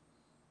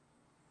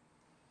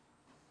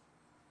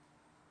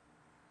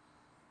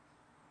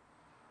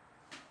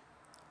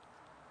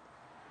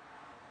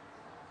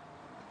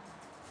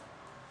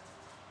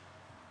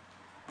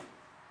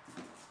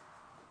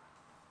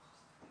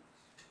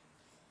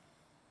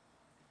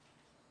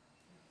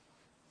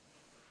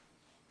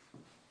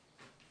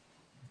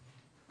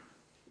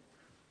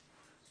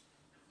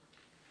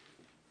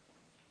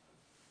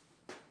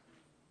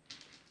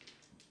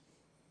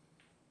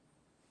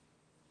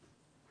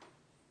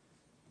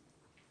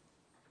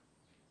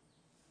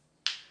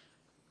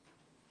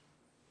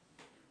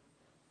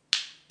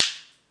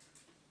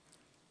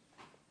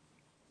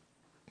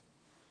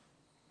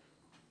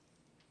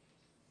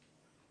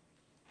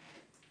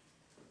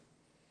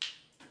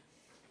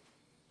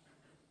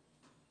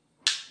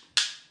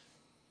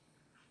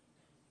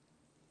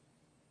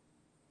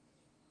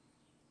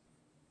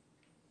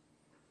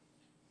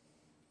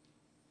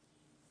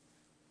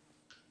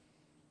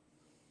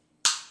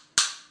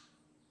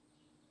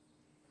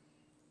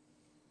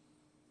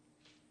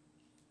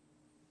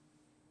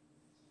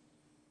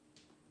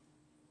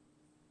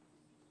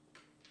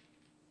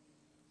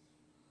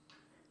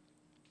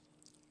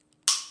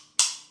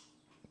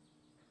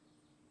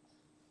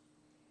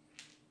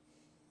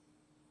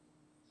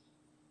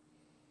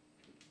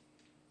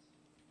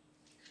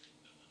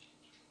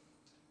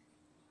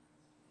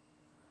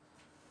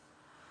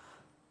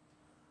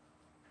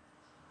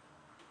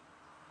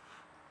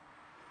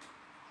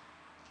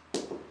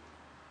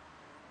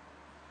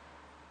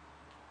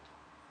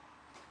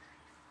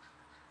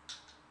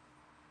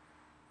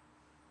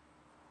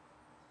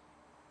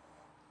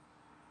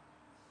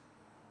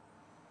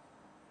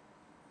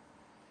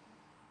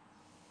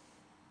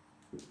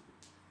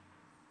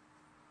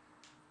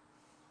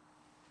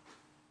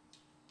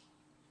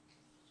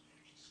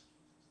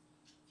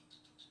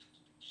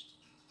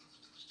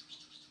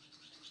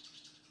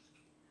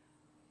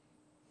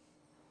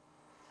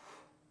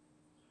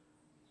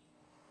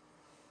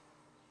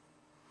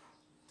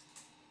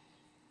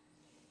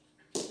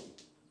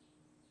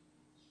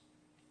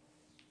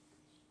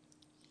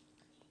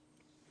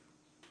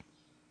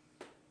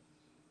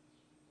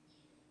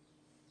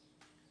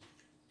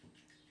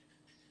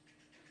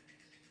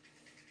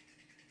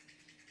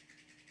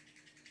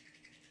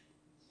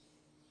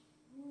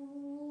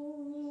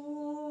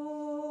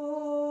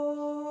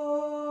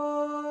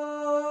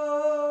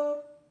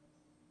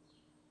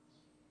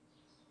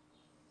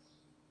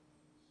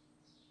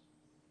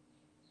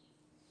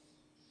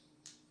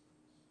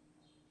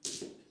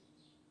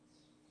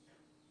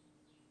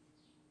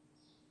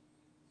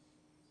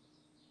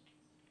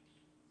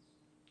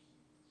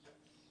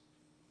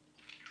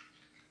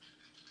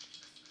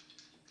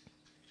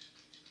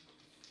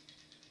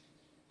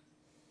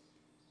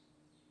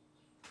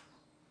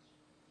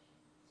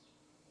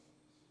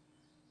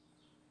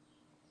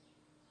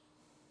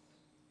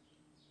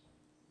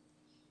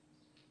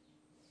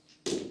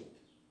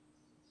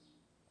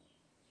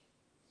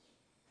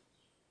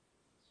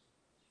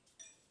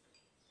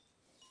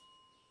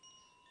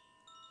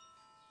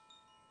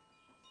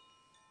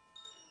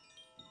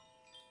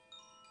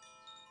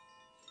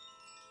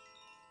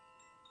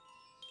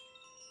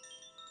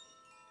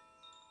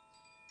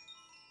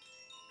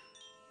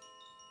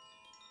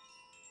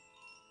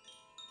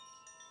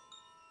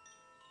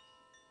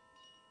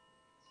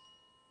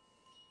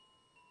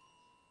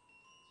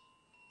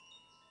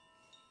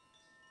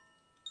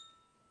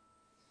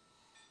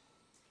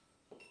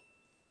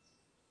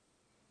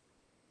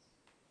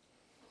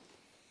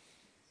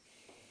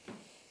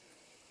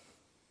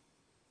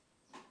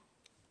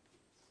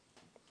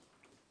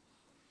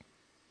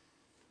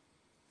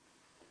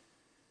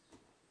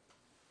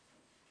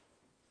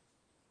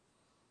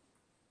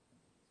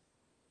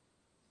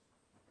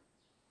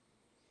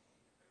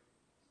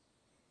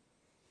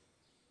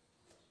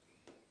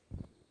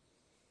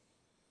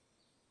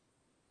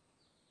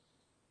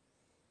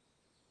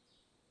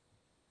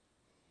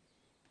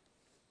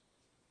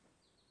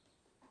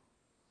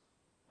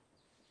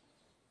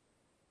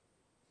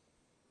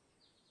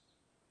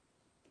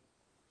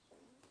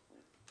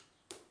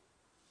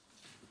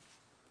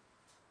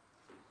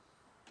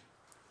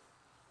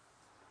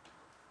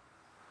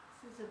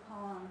 This is a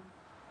poem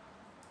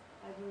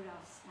by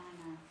Rudolf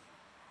Steiner.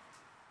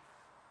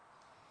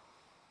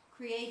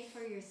 Create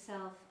for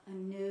yourself a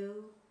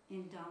new,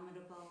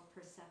 indomitable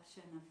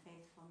perception of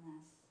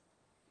faithfulness.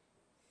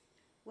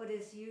 What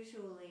is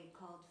usually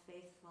called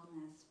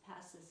faithfulness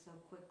passes so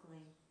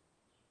quickly.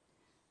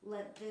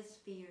 Let this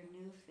be your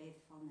new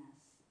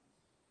faithfulness.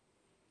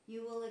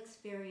 You will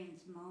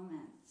experience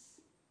moments,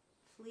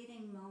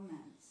 fleeting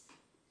moments,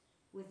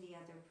 with the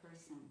other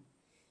person.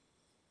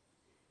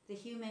 The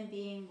human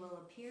being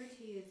will appear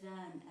to you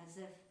then as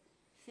if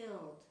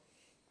filled,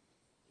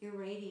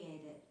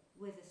 irradiated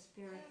with a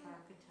spirit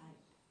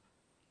archetype.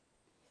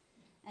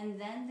 And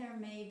then there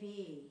may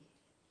be,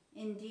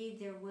 indeed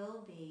there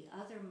will be,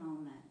 other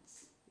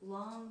moments,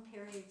 long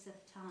periods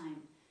of time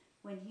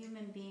when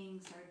human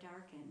beings are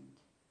darkened.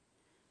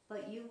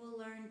 But you will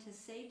learn to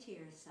say to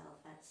yourself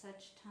at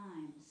such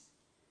times,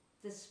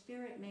 the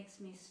spirit makes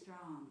me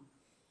strong.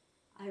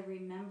 I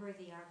remember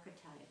the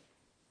archetype.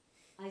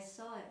 I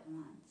saw it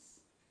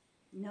once.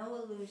 No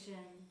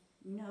illusion,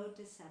 no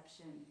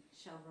deception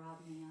shall rob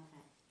me of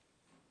it.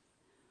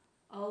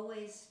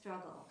 Always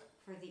struggle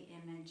for the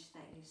image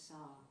that you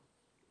saw.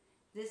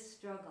 This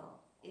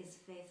struggle is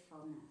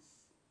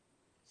faithfulness.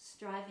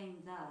 Striving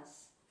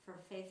thus for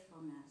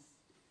faithfulness,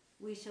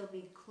 we shall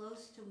be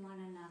close to one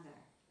another,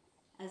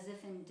 as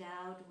if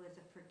endowed with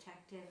the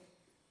protective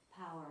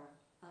power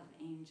of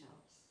angels.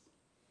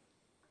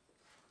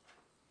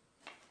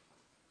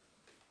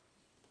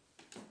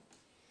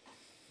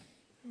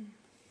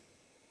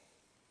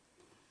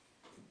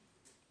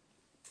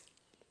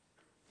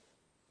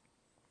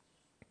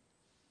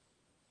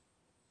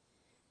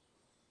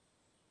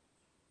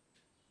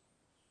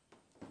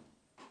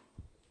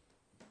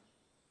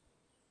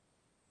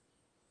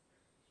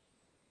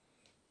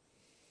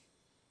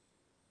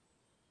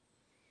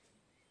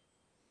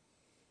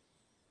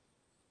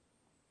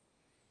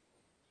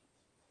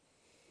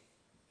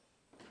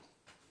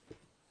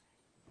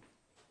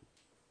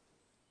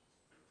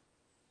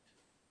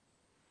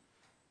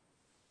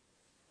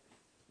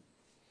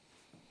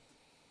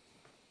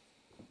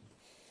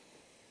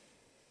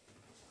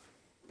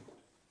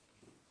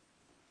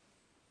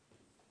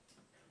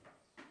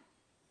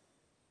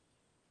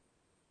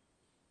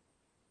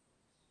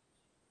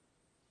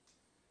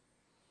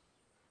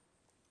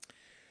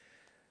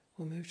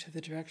 We'll move to the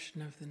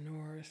direction of the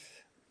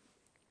north.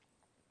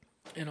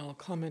 And I'll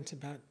comment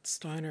about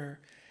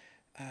Steiner.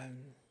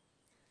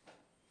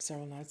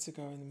 Several nights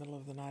ago, in the middle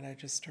of the night, I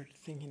just started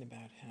thinking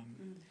about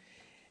him.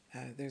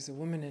 There's a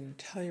woman in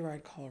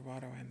Telluride,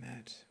 Colorado I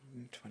met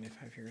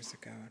 25 years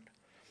ago.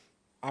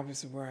 I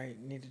was where I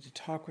needed to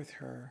talk with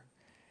her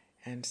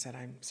and said,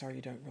 I'm sorry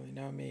you don't really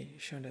know me.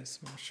 She owned a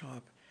small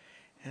shop.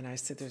 And I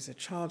said, there's a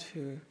child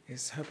who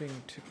is hoping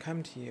to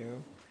come to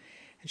you.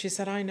 And she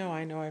said, I know,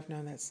 I've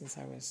known that since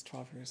I was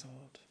 12 years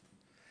old.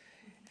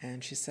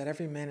 And she said,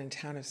 every man in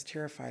town is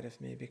terrified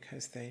of me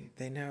because they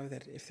know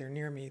that if they're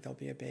near me, there'll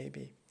be a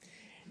baby.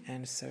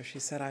 And so she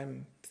said,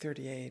 I'm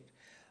 38.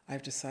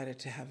 I've decided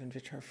to have in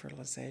vitro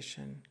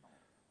fertilization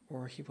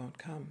or he won't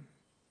come.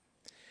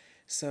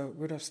 So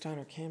Rudolf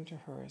Steiner came to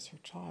her as her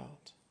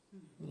child,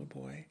 little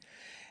boy.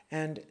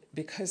 And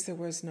because there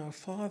was no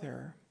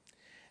father,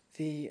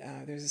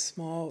 there's a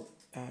small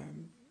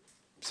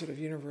sort of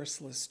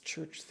Universalist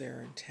church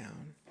there in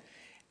town.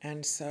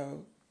 And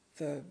so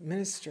the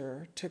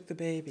minister took the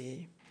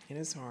baby in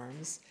his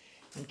arms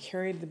and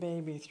carried the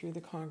baby through the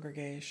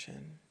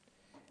congregation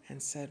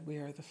and said, we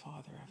are the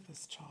father of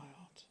this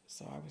child.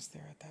 So I was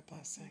there at that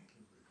blessing.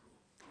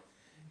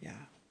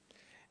 Yeah.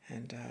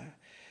 And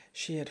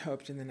she had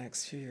hoped in the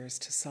next few years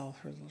to sell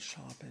her little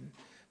shop and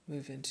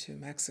move into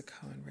Mexico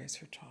and raise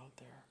her child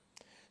there.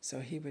 So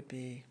he would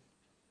be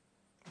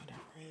whatever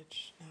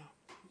age now.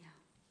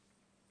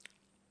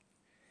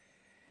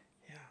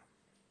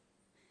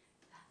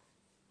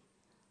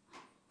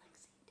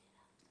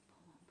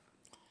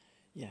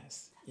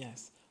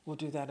 Yes. We'll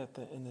do that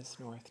in this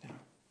north now.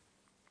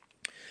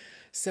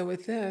 So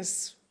with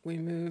this, we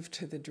move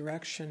to the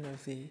direction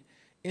of the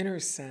inner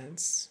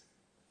sense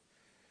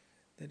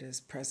that is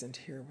present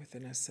here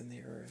within us in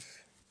the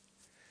earth.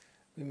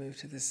 We move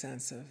to the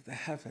sense of the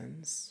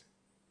heavens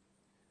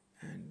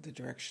and the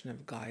direction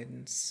of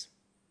guidance,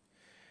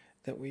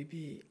 that we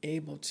be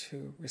able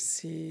to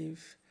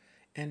receive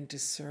and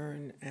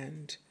discern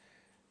and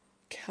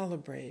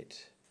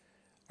calibrate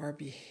our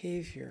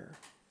behavior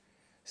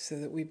so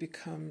that we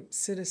become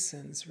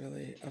citizens,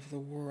 really, of the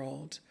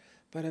world,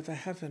 but of a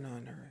heaven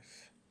on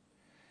earth,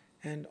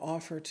 and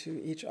offer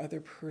to each other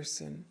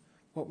person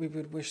what we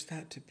would wish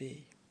that to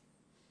be.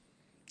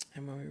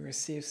 And when we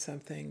receive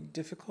something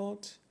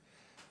difficult,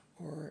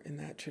 or in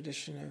that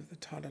tradition of the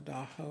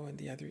Tadadaho and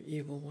the other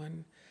evil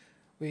one,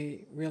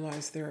 we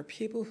realize there are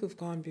people who've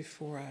gone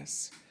before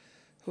us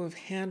who have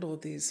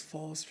handled these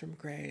falls from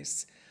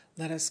grace.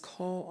 Let us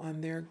call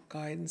on their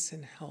guidance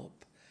and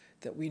help,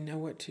 that we know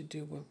what to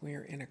do when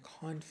we're in a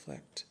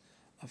conflict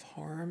of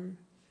harm,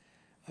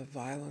 of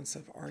violence,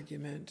 of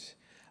argument,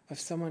 of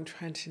someone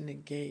trying to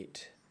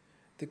negate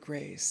the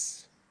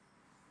grace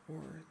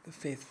or the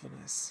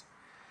faithfulness.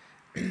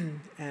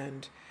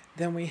 And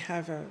then we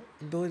have an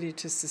ability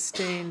to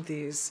sustain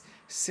these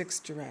 6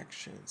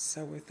 directions.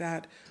 So with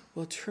that,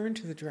 we'll turn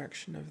to the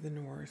direction of the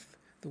north,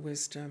 the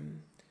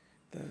wisdom,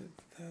 the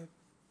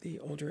the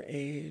older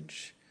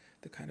age,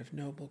 the kind of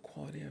noble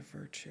quality of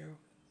virtue.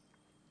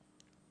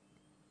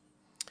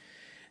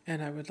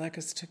 And I would like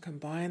us to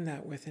combine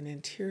that with an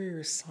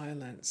interior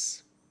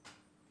silence,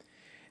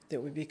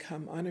 that we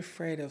become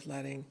unafraid of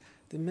letting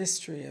the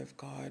mystery of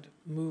God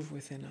move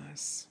within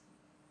us.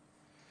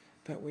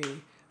 But we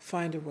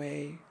find a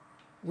way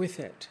with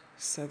it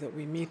so that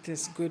we meet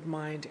this good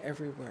mind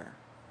everywhere.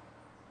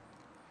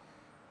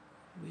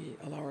 We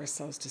allow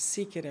ourselves to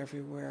seek it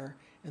everywhere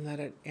and let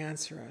it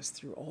answer us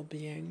through all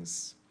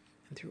beings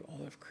and through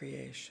all of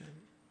creation.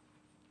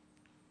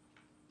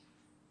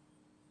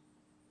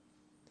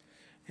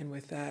 And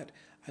with that,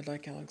 I'd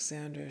like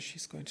Alexandra,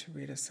 she's going to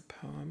read us a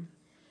poem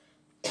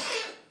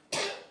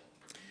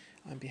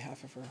on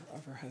behalf of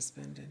her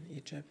husband in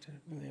Egypt, and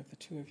really of the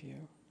two of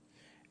you.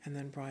 And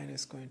then Brian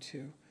is going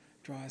to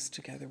draw us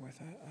together with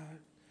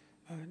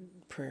a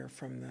prayer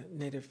from the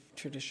native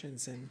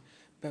traditions in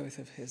both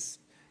of his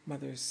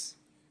mother's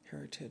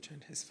heritage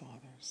and his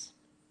father's.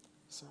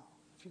 So,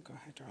 if you go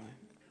ahead, darling.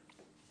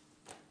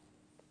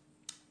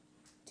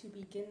 To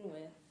begin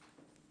with,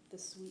 The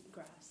Sweet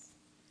Grass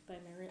by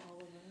Mary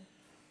Oliver.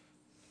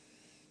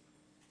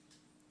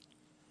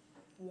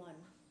 1.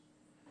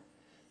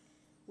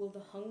 Will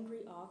the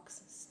hungry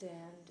ox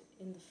stand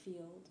in the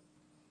field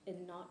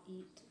and not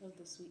eat of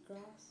the sweet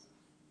grass?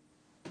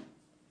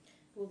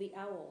 Will the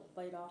owl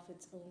bite off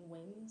its own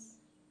wings?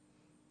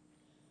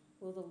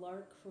 Will the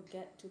lark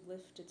forget to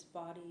lift its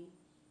body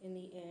in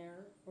the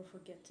air or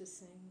forget to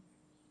sing?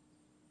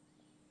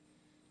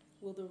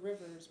 Will the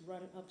rivers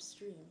run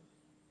upstream?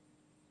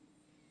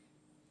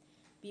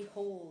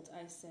 Behold,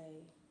 I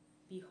say,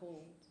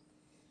 behold,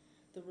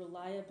 the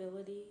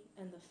reliability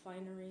and the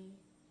finery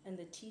and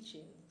the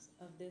teachings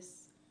of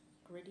this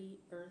gritty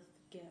earth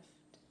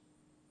gift.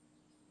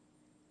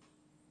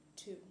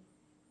 2.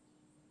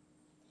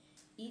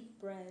 Eat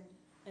bread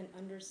and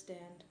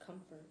understand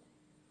comfort.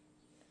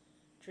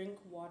 Drink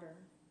water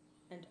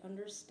and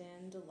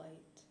understand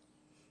delight.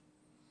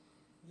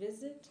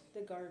 Visit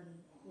the garden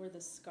where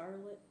the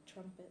scarlet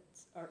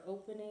trumpets are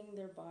opening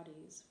their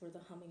bodies for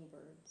the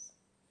hummingbirds,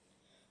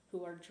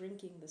 who are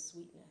drinking the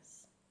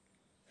sweetness,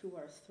 who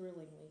are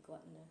thrillingly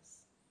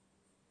gluttonous.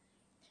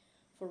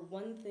 For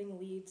one thing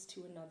leads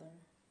to another.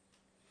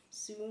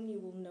 Soon you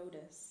will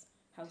notice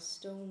how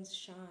stones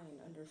shine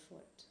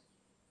underfoot.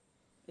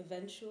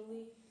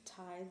 Eventually,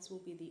 tides will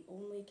be the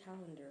only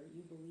calendar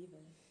you believe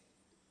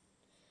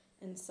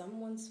in. And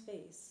someone's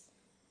face,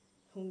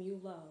 whom you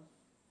love,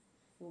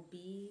 will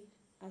be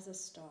as a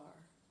star,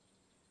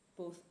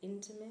 both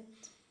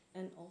intimate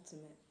and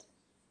ultimate.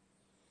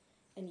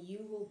 And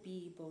you will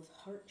be both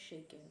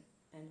heart-shaken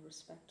and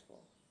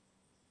respectful.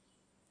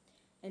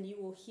 And you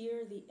will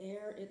hear the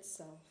air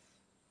itself,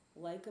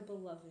 like a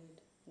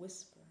beloved,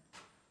 whisper,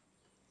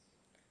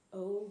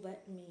 "Oh,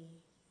 let me,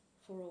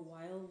 for a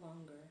while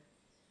longer,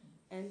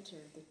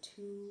 enter the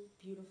two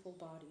beautiful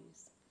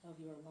bodies of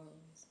your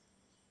lungs."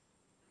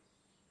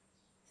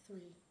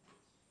 3.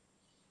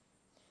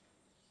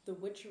 The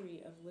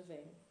witchery of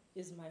living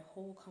is my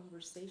whole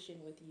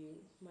conversation with you,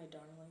 my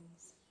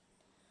darlings.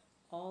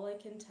 All I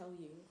can tell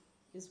you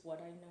is what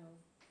I know.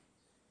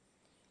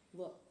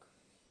 Look,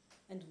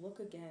 and look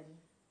again.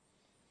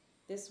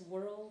 This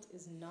world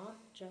is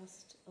not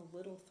just a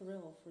little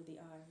thrill for the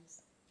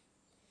eyes.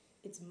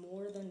 It's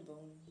more than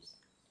bones.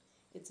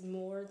 It's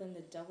more than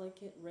the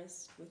delicate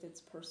wrist with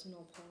its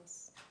personal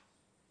pulse.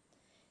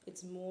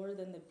 It's more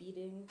than the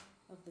beating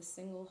of the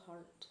single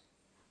heart.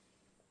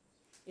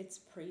 It's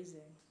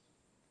praising.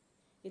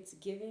 It's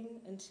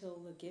giving until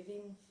the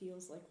giving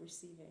feels like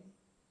receiving.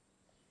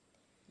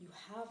 You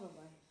have a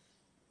life.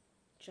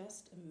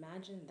 Just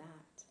imagine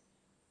that.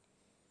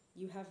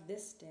 You have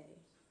this day,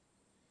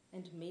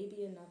 and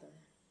maybe another,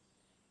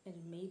 and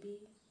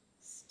maybe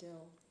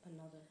still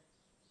another.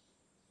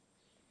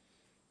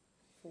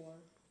 4.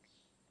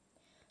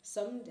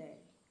 Someday,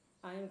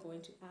 I am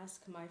going to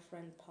ask my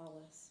friend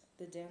Paulus,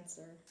 the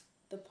dancer,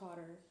 the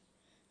potter,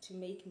 to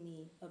make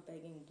me a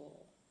begging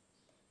bowl,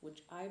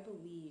 which I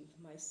believe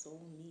my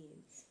soul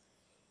needs.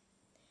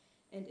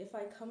 And if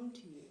I come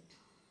to you,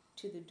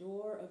 to the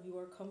door of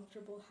your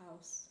comfortable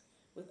house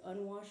with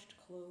unwashed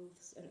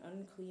clothes and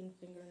unclean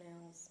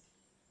fingernails,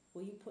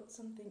 will you put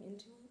something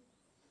into it?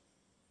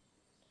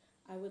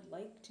 I would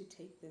like to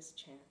take this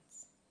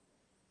chance.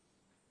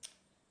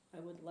 I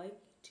would like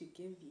to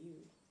give you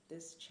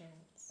this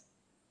chance.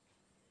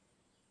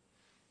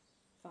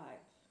 5.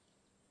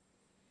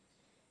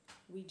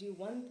 We do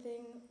one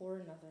thing or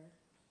another.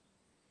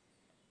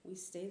 We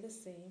stay the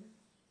same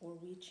or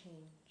we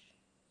change.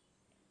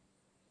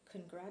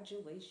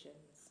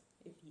 Congratulations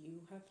if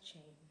you have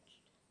changed.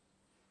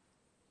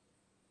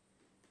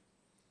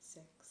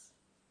 6.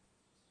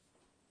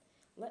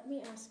 Let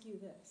me ask you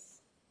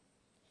this.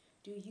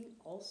 Do you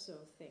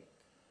also think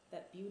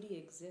that beauty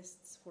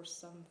exists for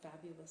some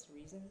fabulous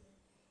reason?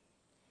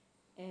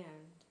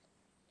 And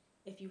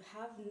if you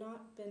have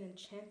not been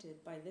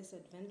enchanted by this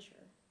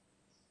adventure,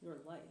 your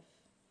life,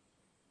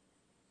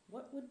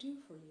 what would do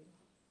for you?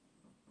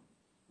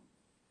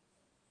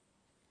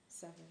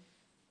 7.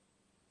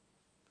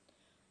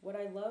 What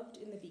I loved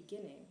in the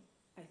beginning,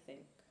 I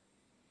think,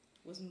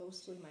 was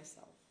mostly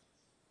myself.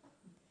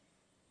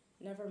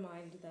 Never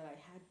mind that I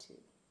had to,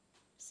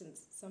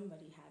 since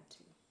somebody had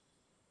to.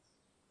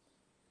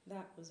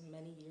 That was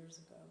many years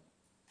ago.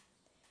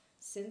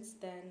 Since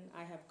then,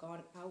 I have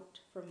gone out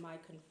from my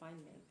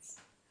confinements,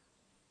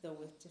 though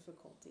with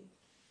difficulty.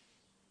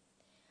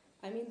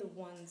 I mean the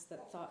ones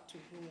that thought to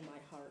rule my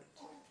heart.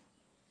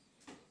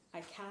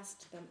 I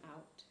cast them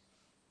out.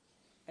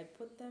 I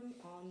put them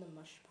on the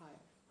mush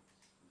pile.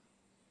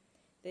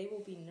 They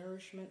will be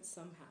nourishment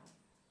somehow.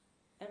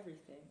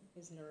 Everything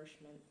is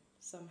nourishment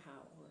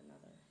somehow or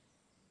another.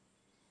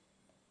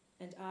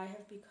 And I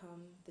have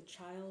become the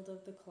child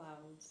of the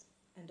clouds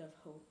and of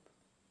hope.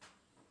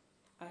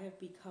 I have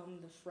become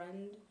the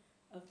friend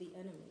of the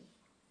enemy,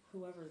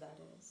 whoever that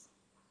is.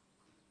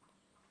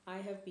 I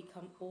have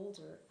become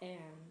older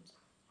and,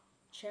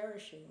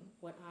 cherishing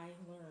what I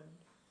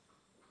learned,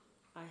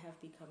 I have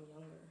become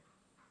younger.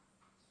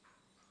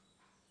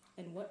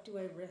 And what do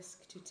I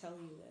risk to tell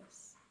you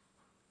this,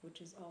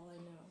 which is all I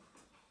know?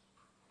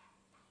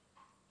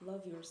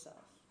 Love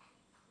yourself,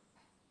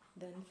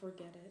 then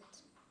forget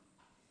it,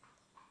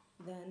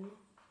 then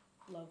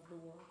love the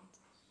world.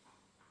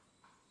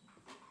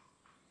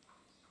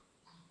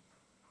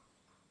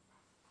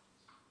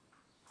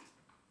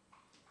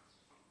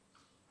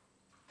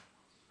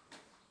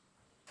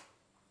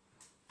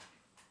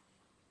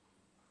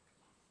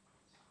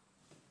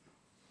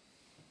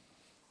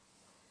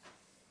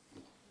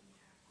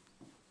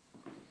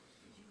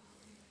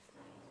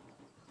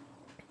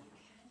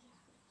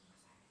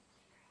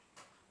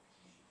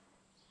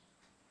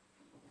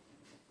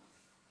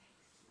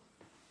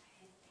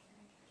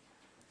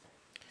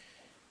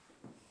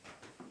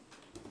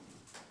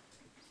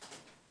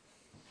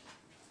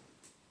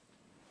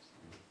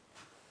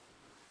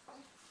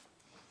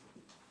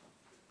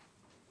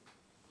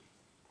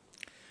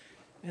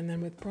 And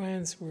then with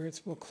Brian's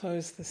words, we'll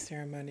close the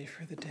ceremony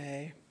for the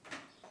day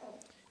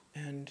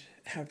and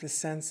have the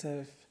sense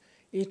of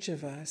each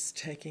of us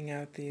taking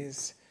out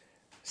these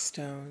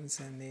stones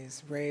and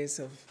these rays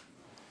of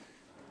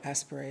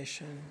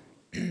aspiration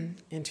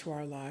into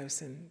our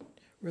lives and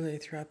really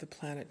throughout the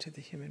planet to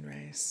the human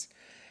race.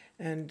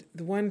 And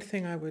the one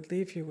thing I would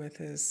leave you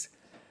with is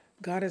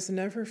God has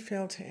never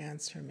failed to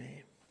answer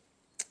me.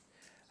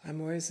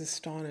 I'm always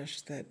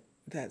astonished that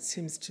that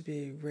seems to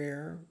be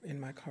rare in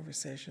my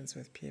conversations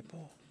with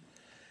people.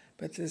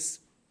 But this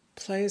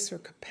place or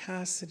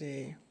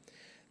capacity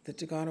that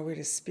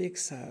Daganawita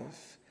speaks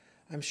of,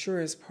 I'm sure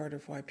is part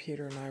of why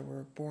Peter and I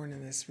were born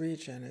in this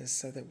region, is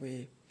so that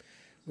we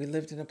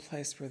lived in a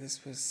place where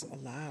this was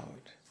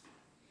allowed.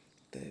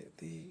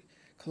 The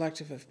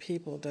collective of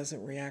people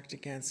doesn't react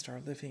against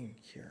our living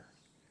here,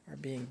 our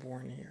being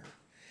born here.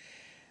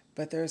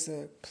 But there's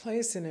a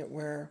place in it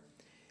where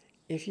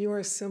if you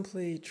are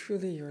simply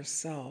truly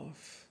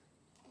yourself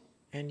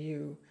and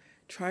you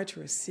try to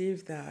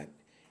receive that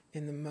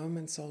in the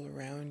moments all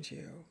around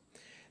you,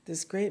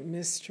 this great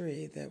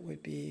mystery that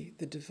would be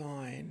the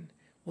divine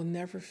will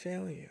never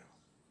fail you.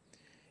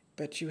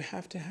 But you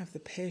have to have the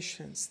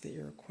patience that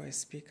Iroquois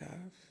speak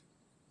of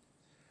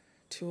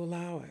to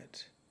allow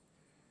it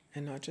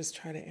and not just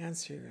try to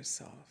answer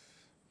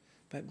yourself,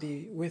 but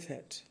be with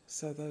it.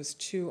 So those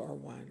two are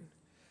one,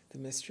 the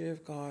mystery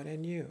of God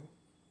and you.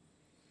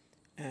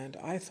 And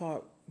I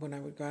thought when I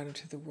would go out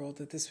into the world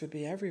that this would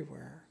be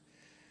everywhere,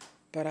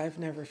 but I've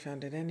never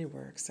found it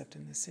anywhere except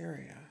in this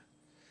area.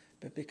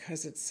 But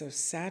because it's so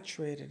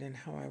saturated in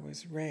how I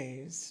was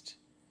raised,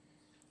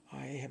 I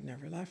have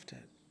never left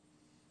it.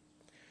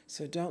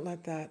 So don't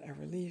let that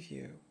ever leave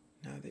you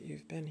now that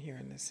you've been here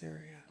in this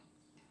area.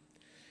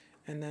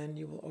 And then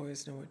you will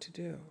always know what to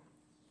do.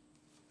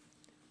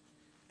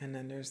 And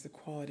then there's the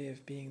quality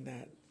of being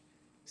that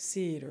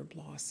seed or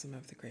blossom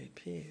of the great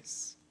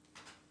peace.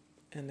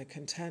 And the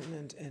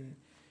contentment and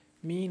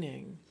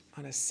meaning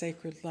on a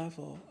sacred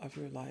level of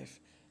your life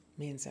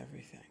means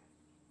everything.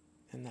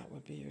 And that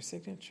would be your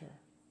signature.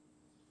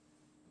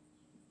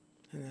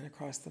 And then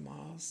across the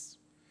miles,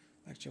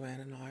 like Joanne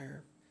and I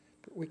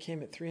we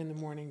came at 3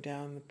 a.m.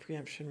 down the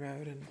Preemption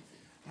Road, and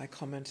I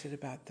commented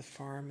about the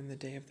farm and the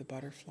day of the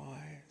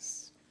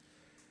butterflies.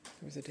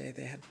 There was a day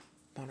they had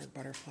monarch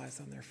butterflies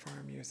on their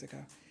farm years ago.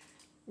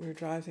 We were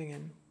driving,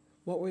 and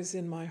what was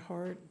in my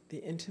heart? The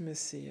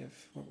intimacy of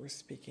what we're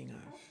speaking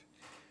of.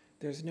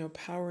 There's no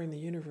power in the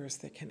universe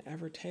that can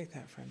ever take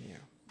that from you.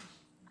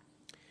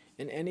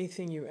 And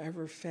anything you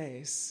ever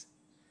face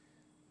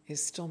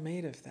is still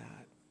made of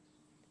that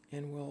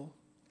and will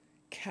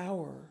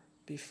cower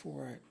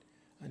before it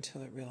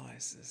until it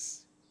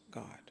realizes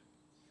God,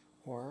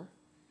 or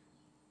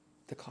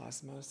the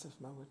cosmos, if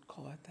one would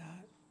call it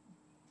that.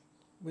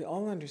 We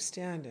all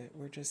understand it.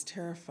 We're just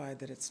terrified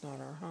that it's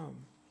not our home.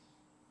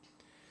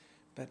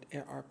 But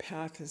our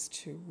path is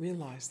to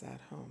realize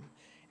that home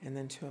and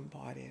then to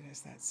embody it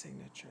as that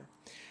signature.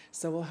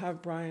 So we'll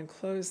have Brian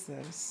close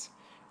this,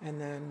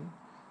 and then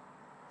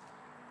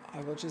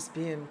I will just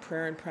be in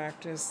prayer and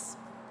practice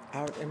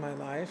out in my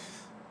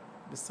life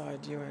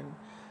beside you, and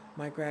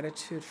my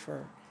gratitude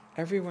for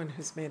everyone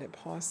who's made it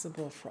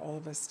possible for all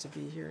of us to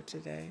be here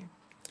today,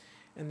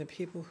 and the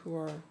people who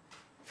are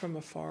from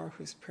afar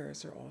whose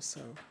prayers are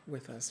also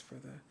with us for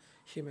the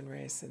human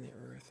race and the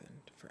earth and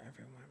for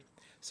everyone.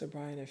 So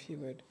Brian, if you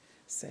would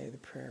say the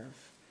prayer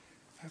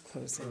of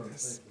closing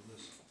this.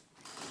 Thankfulness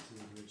to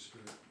the Great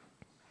Spirit.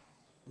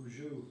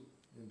 Uju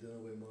in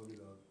Delaware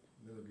Mogidog,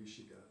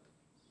 Milagishigat,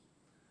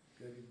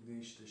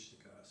 Gagignish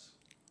Tishtikas,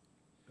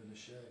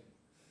 Benashe,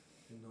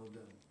 in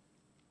Nodem,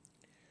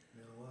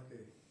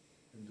 Manawake,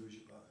 and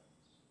Dujipa,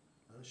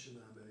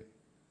 Anshinabe,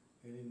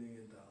 Any Ning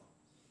and Dao,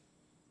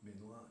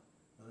 Minwa,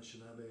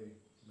 Anshinabe,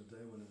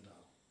 Medewan and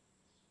Dao,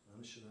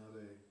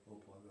 Anshinabe,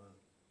 Opagan,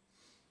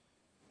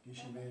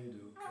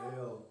 Gishimenidu,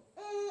 Eo,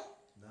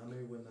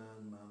 Nami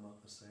Wanan Mama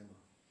Asema,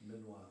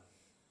 Minwa,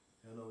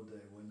 Eno de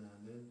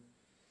Wananin,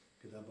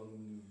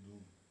 Gedabangum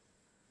Num,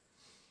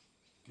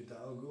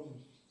 Gedaugum,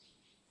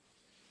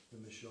 the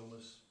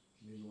Mishomas,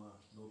 Minwa,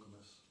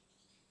 Nokomas,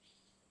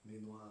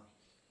 Minwa,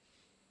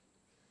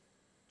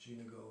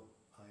 Ginago,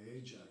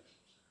 Iajak,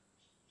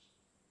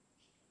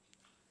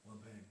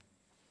 Wampang,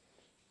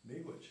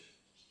 Miigwich,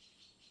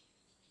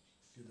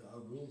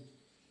 Gedaugum,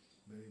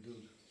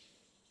 Menidug,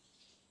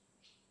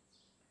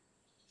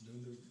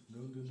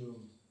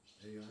 Nundunum,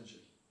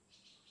 Ayajik,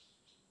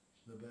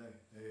 Nabe,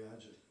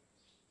 Ayajik,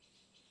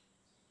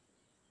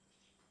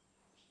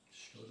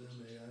 Shkodem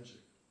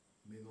Ayajik,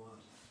 Minwa,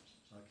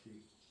 Aki,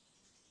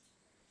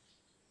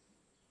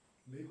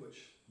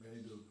 Miigwich,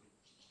 Menidug,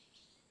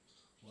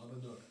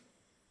 Wabanuk,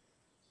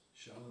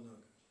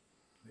 Shalanuk,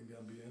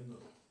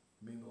 Mingambienuk,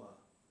 Minwa,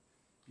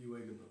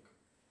 Iweganuk,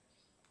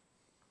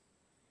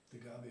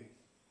 Tagabi,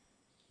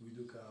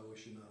 Widuka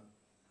Wishinan,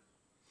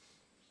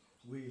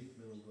 we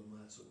middle of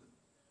Matsuman.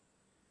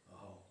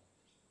 Aho.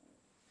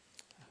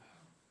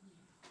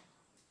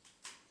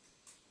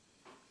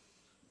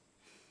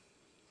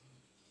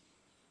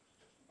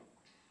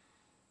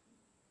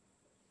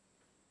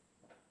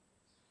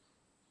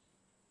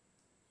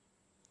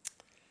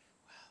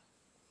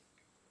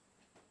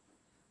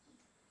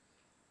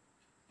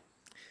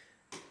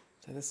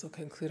 So this will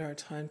conclude our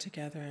time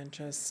together, and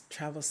just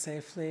travel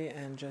safely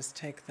and just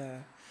take the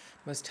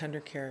most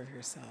tender care of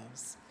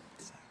yourselves.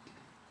 So,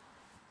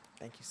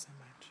 thank you so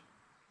much.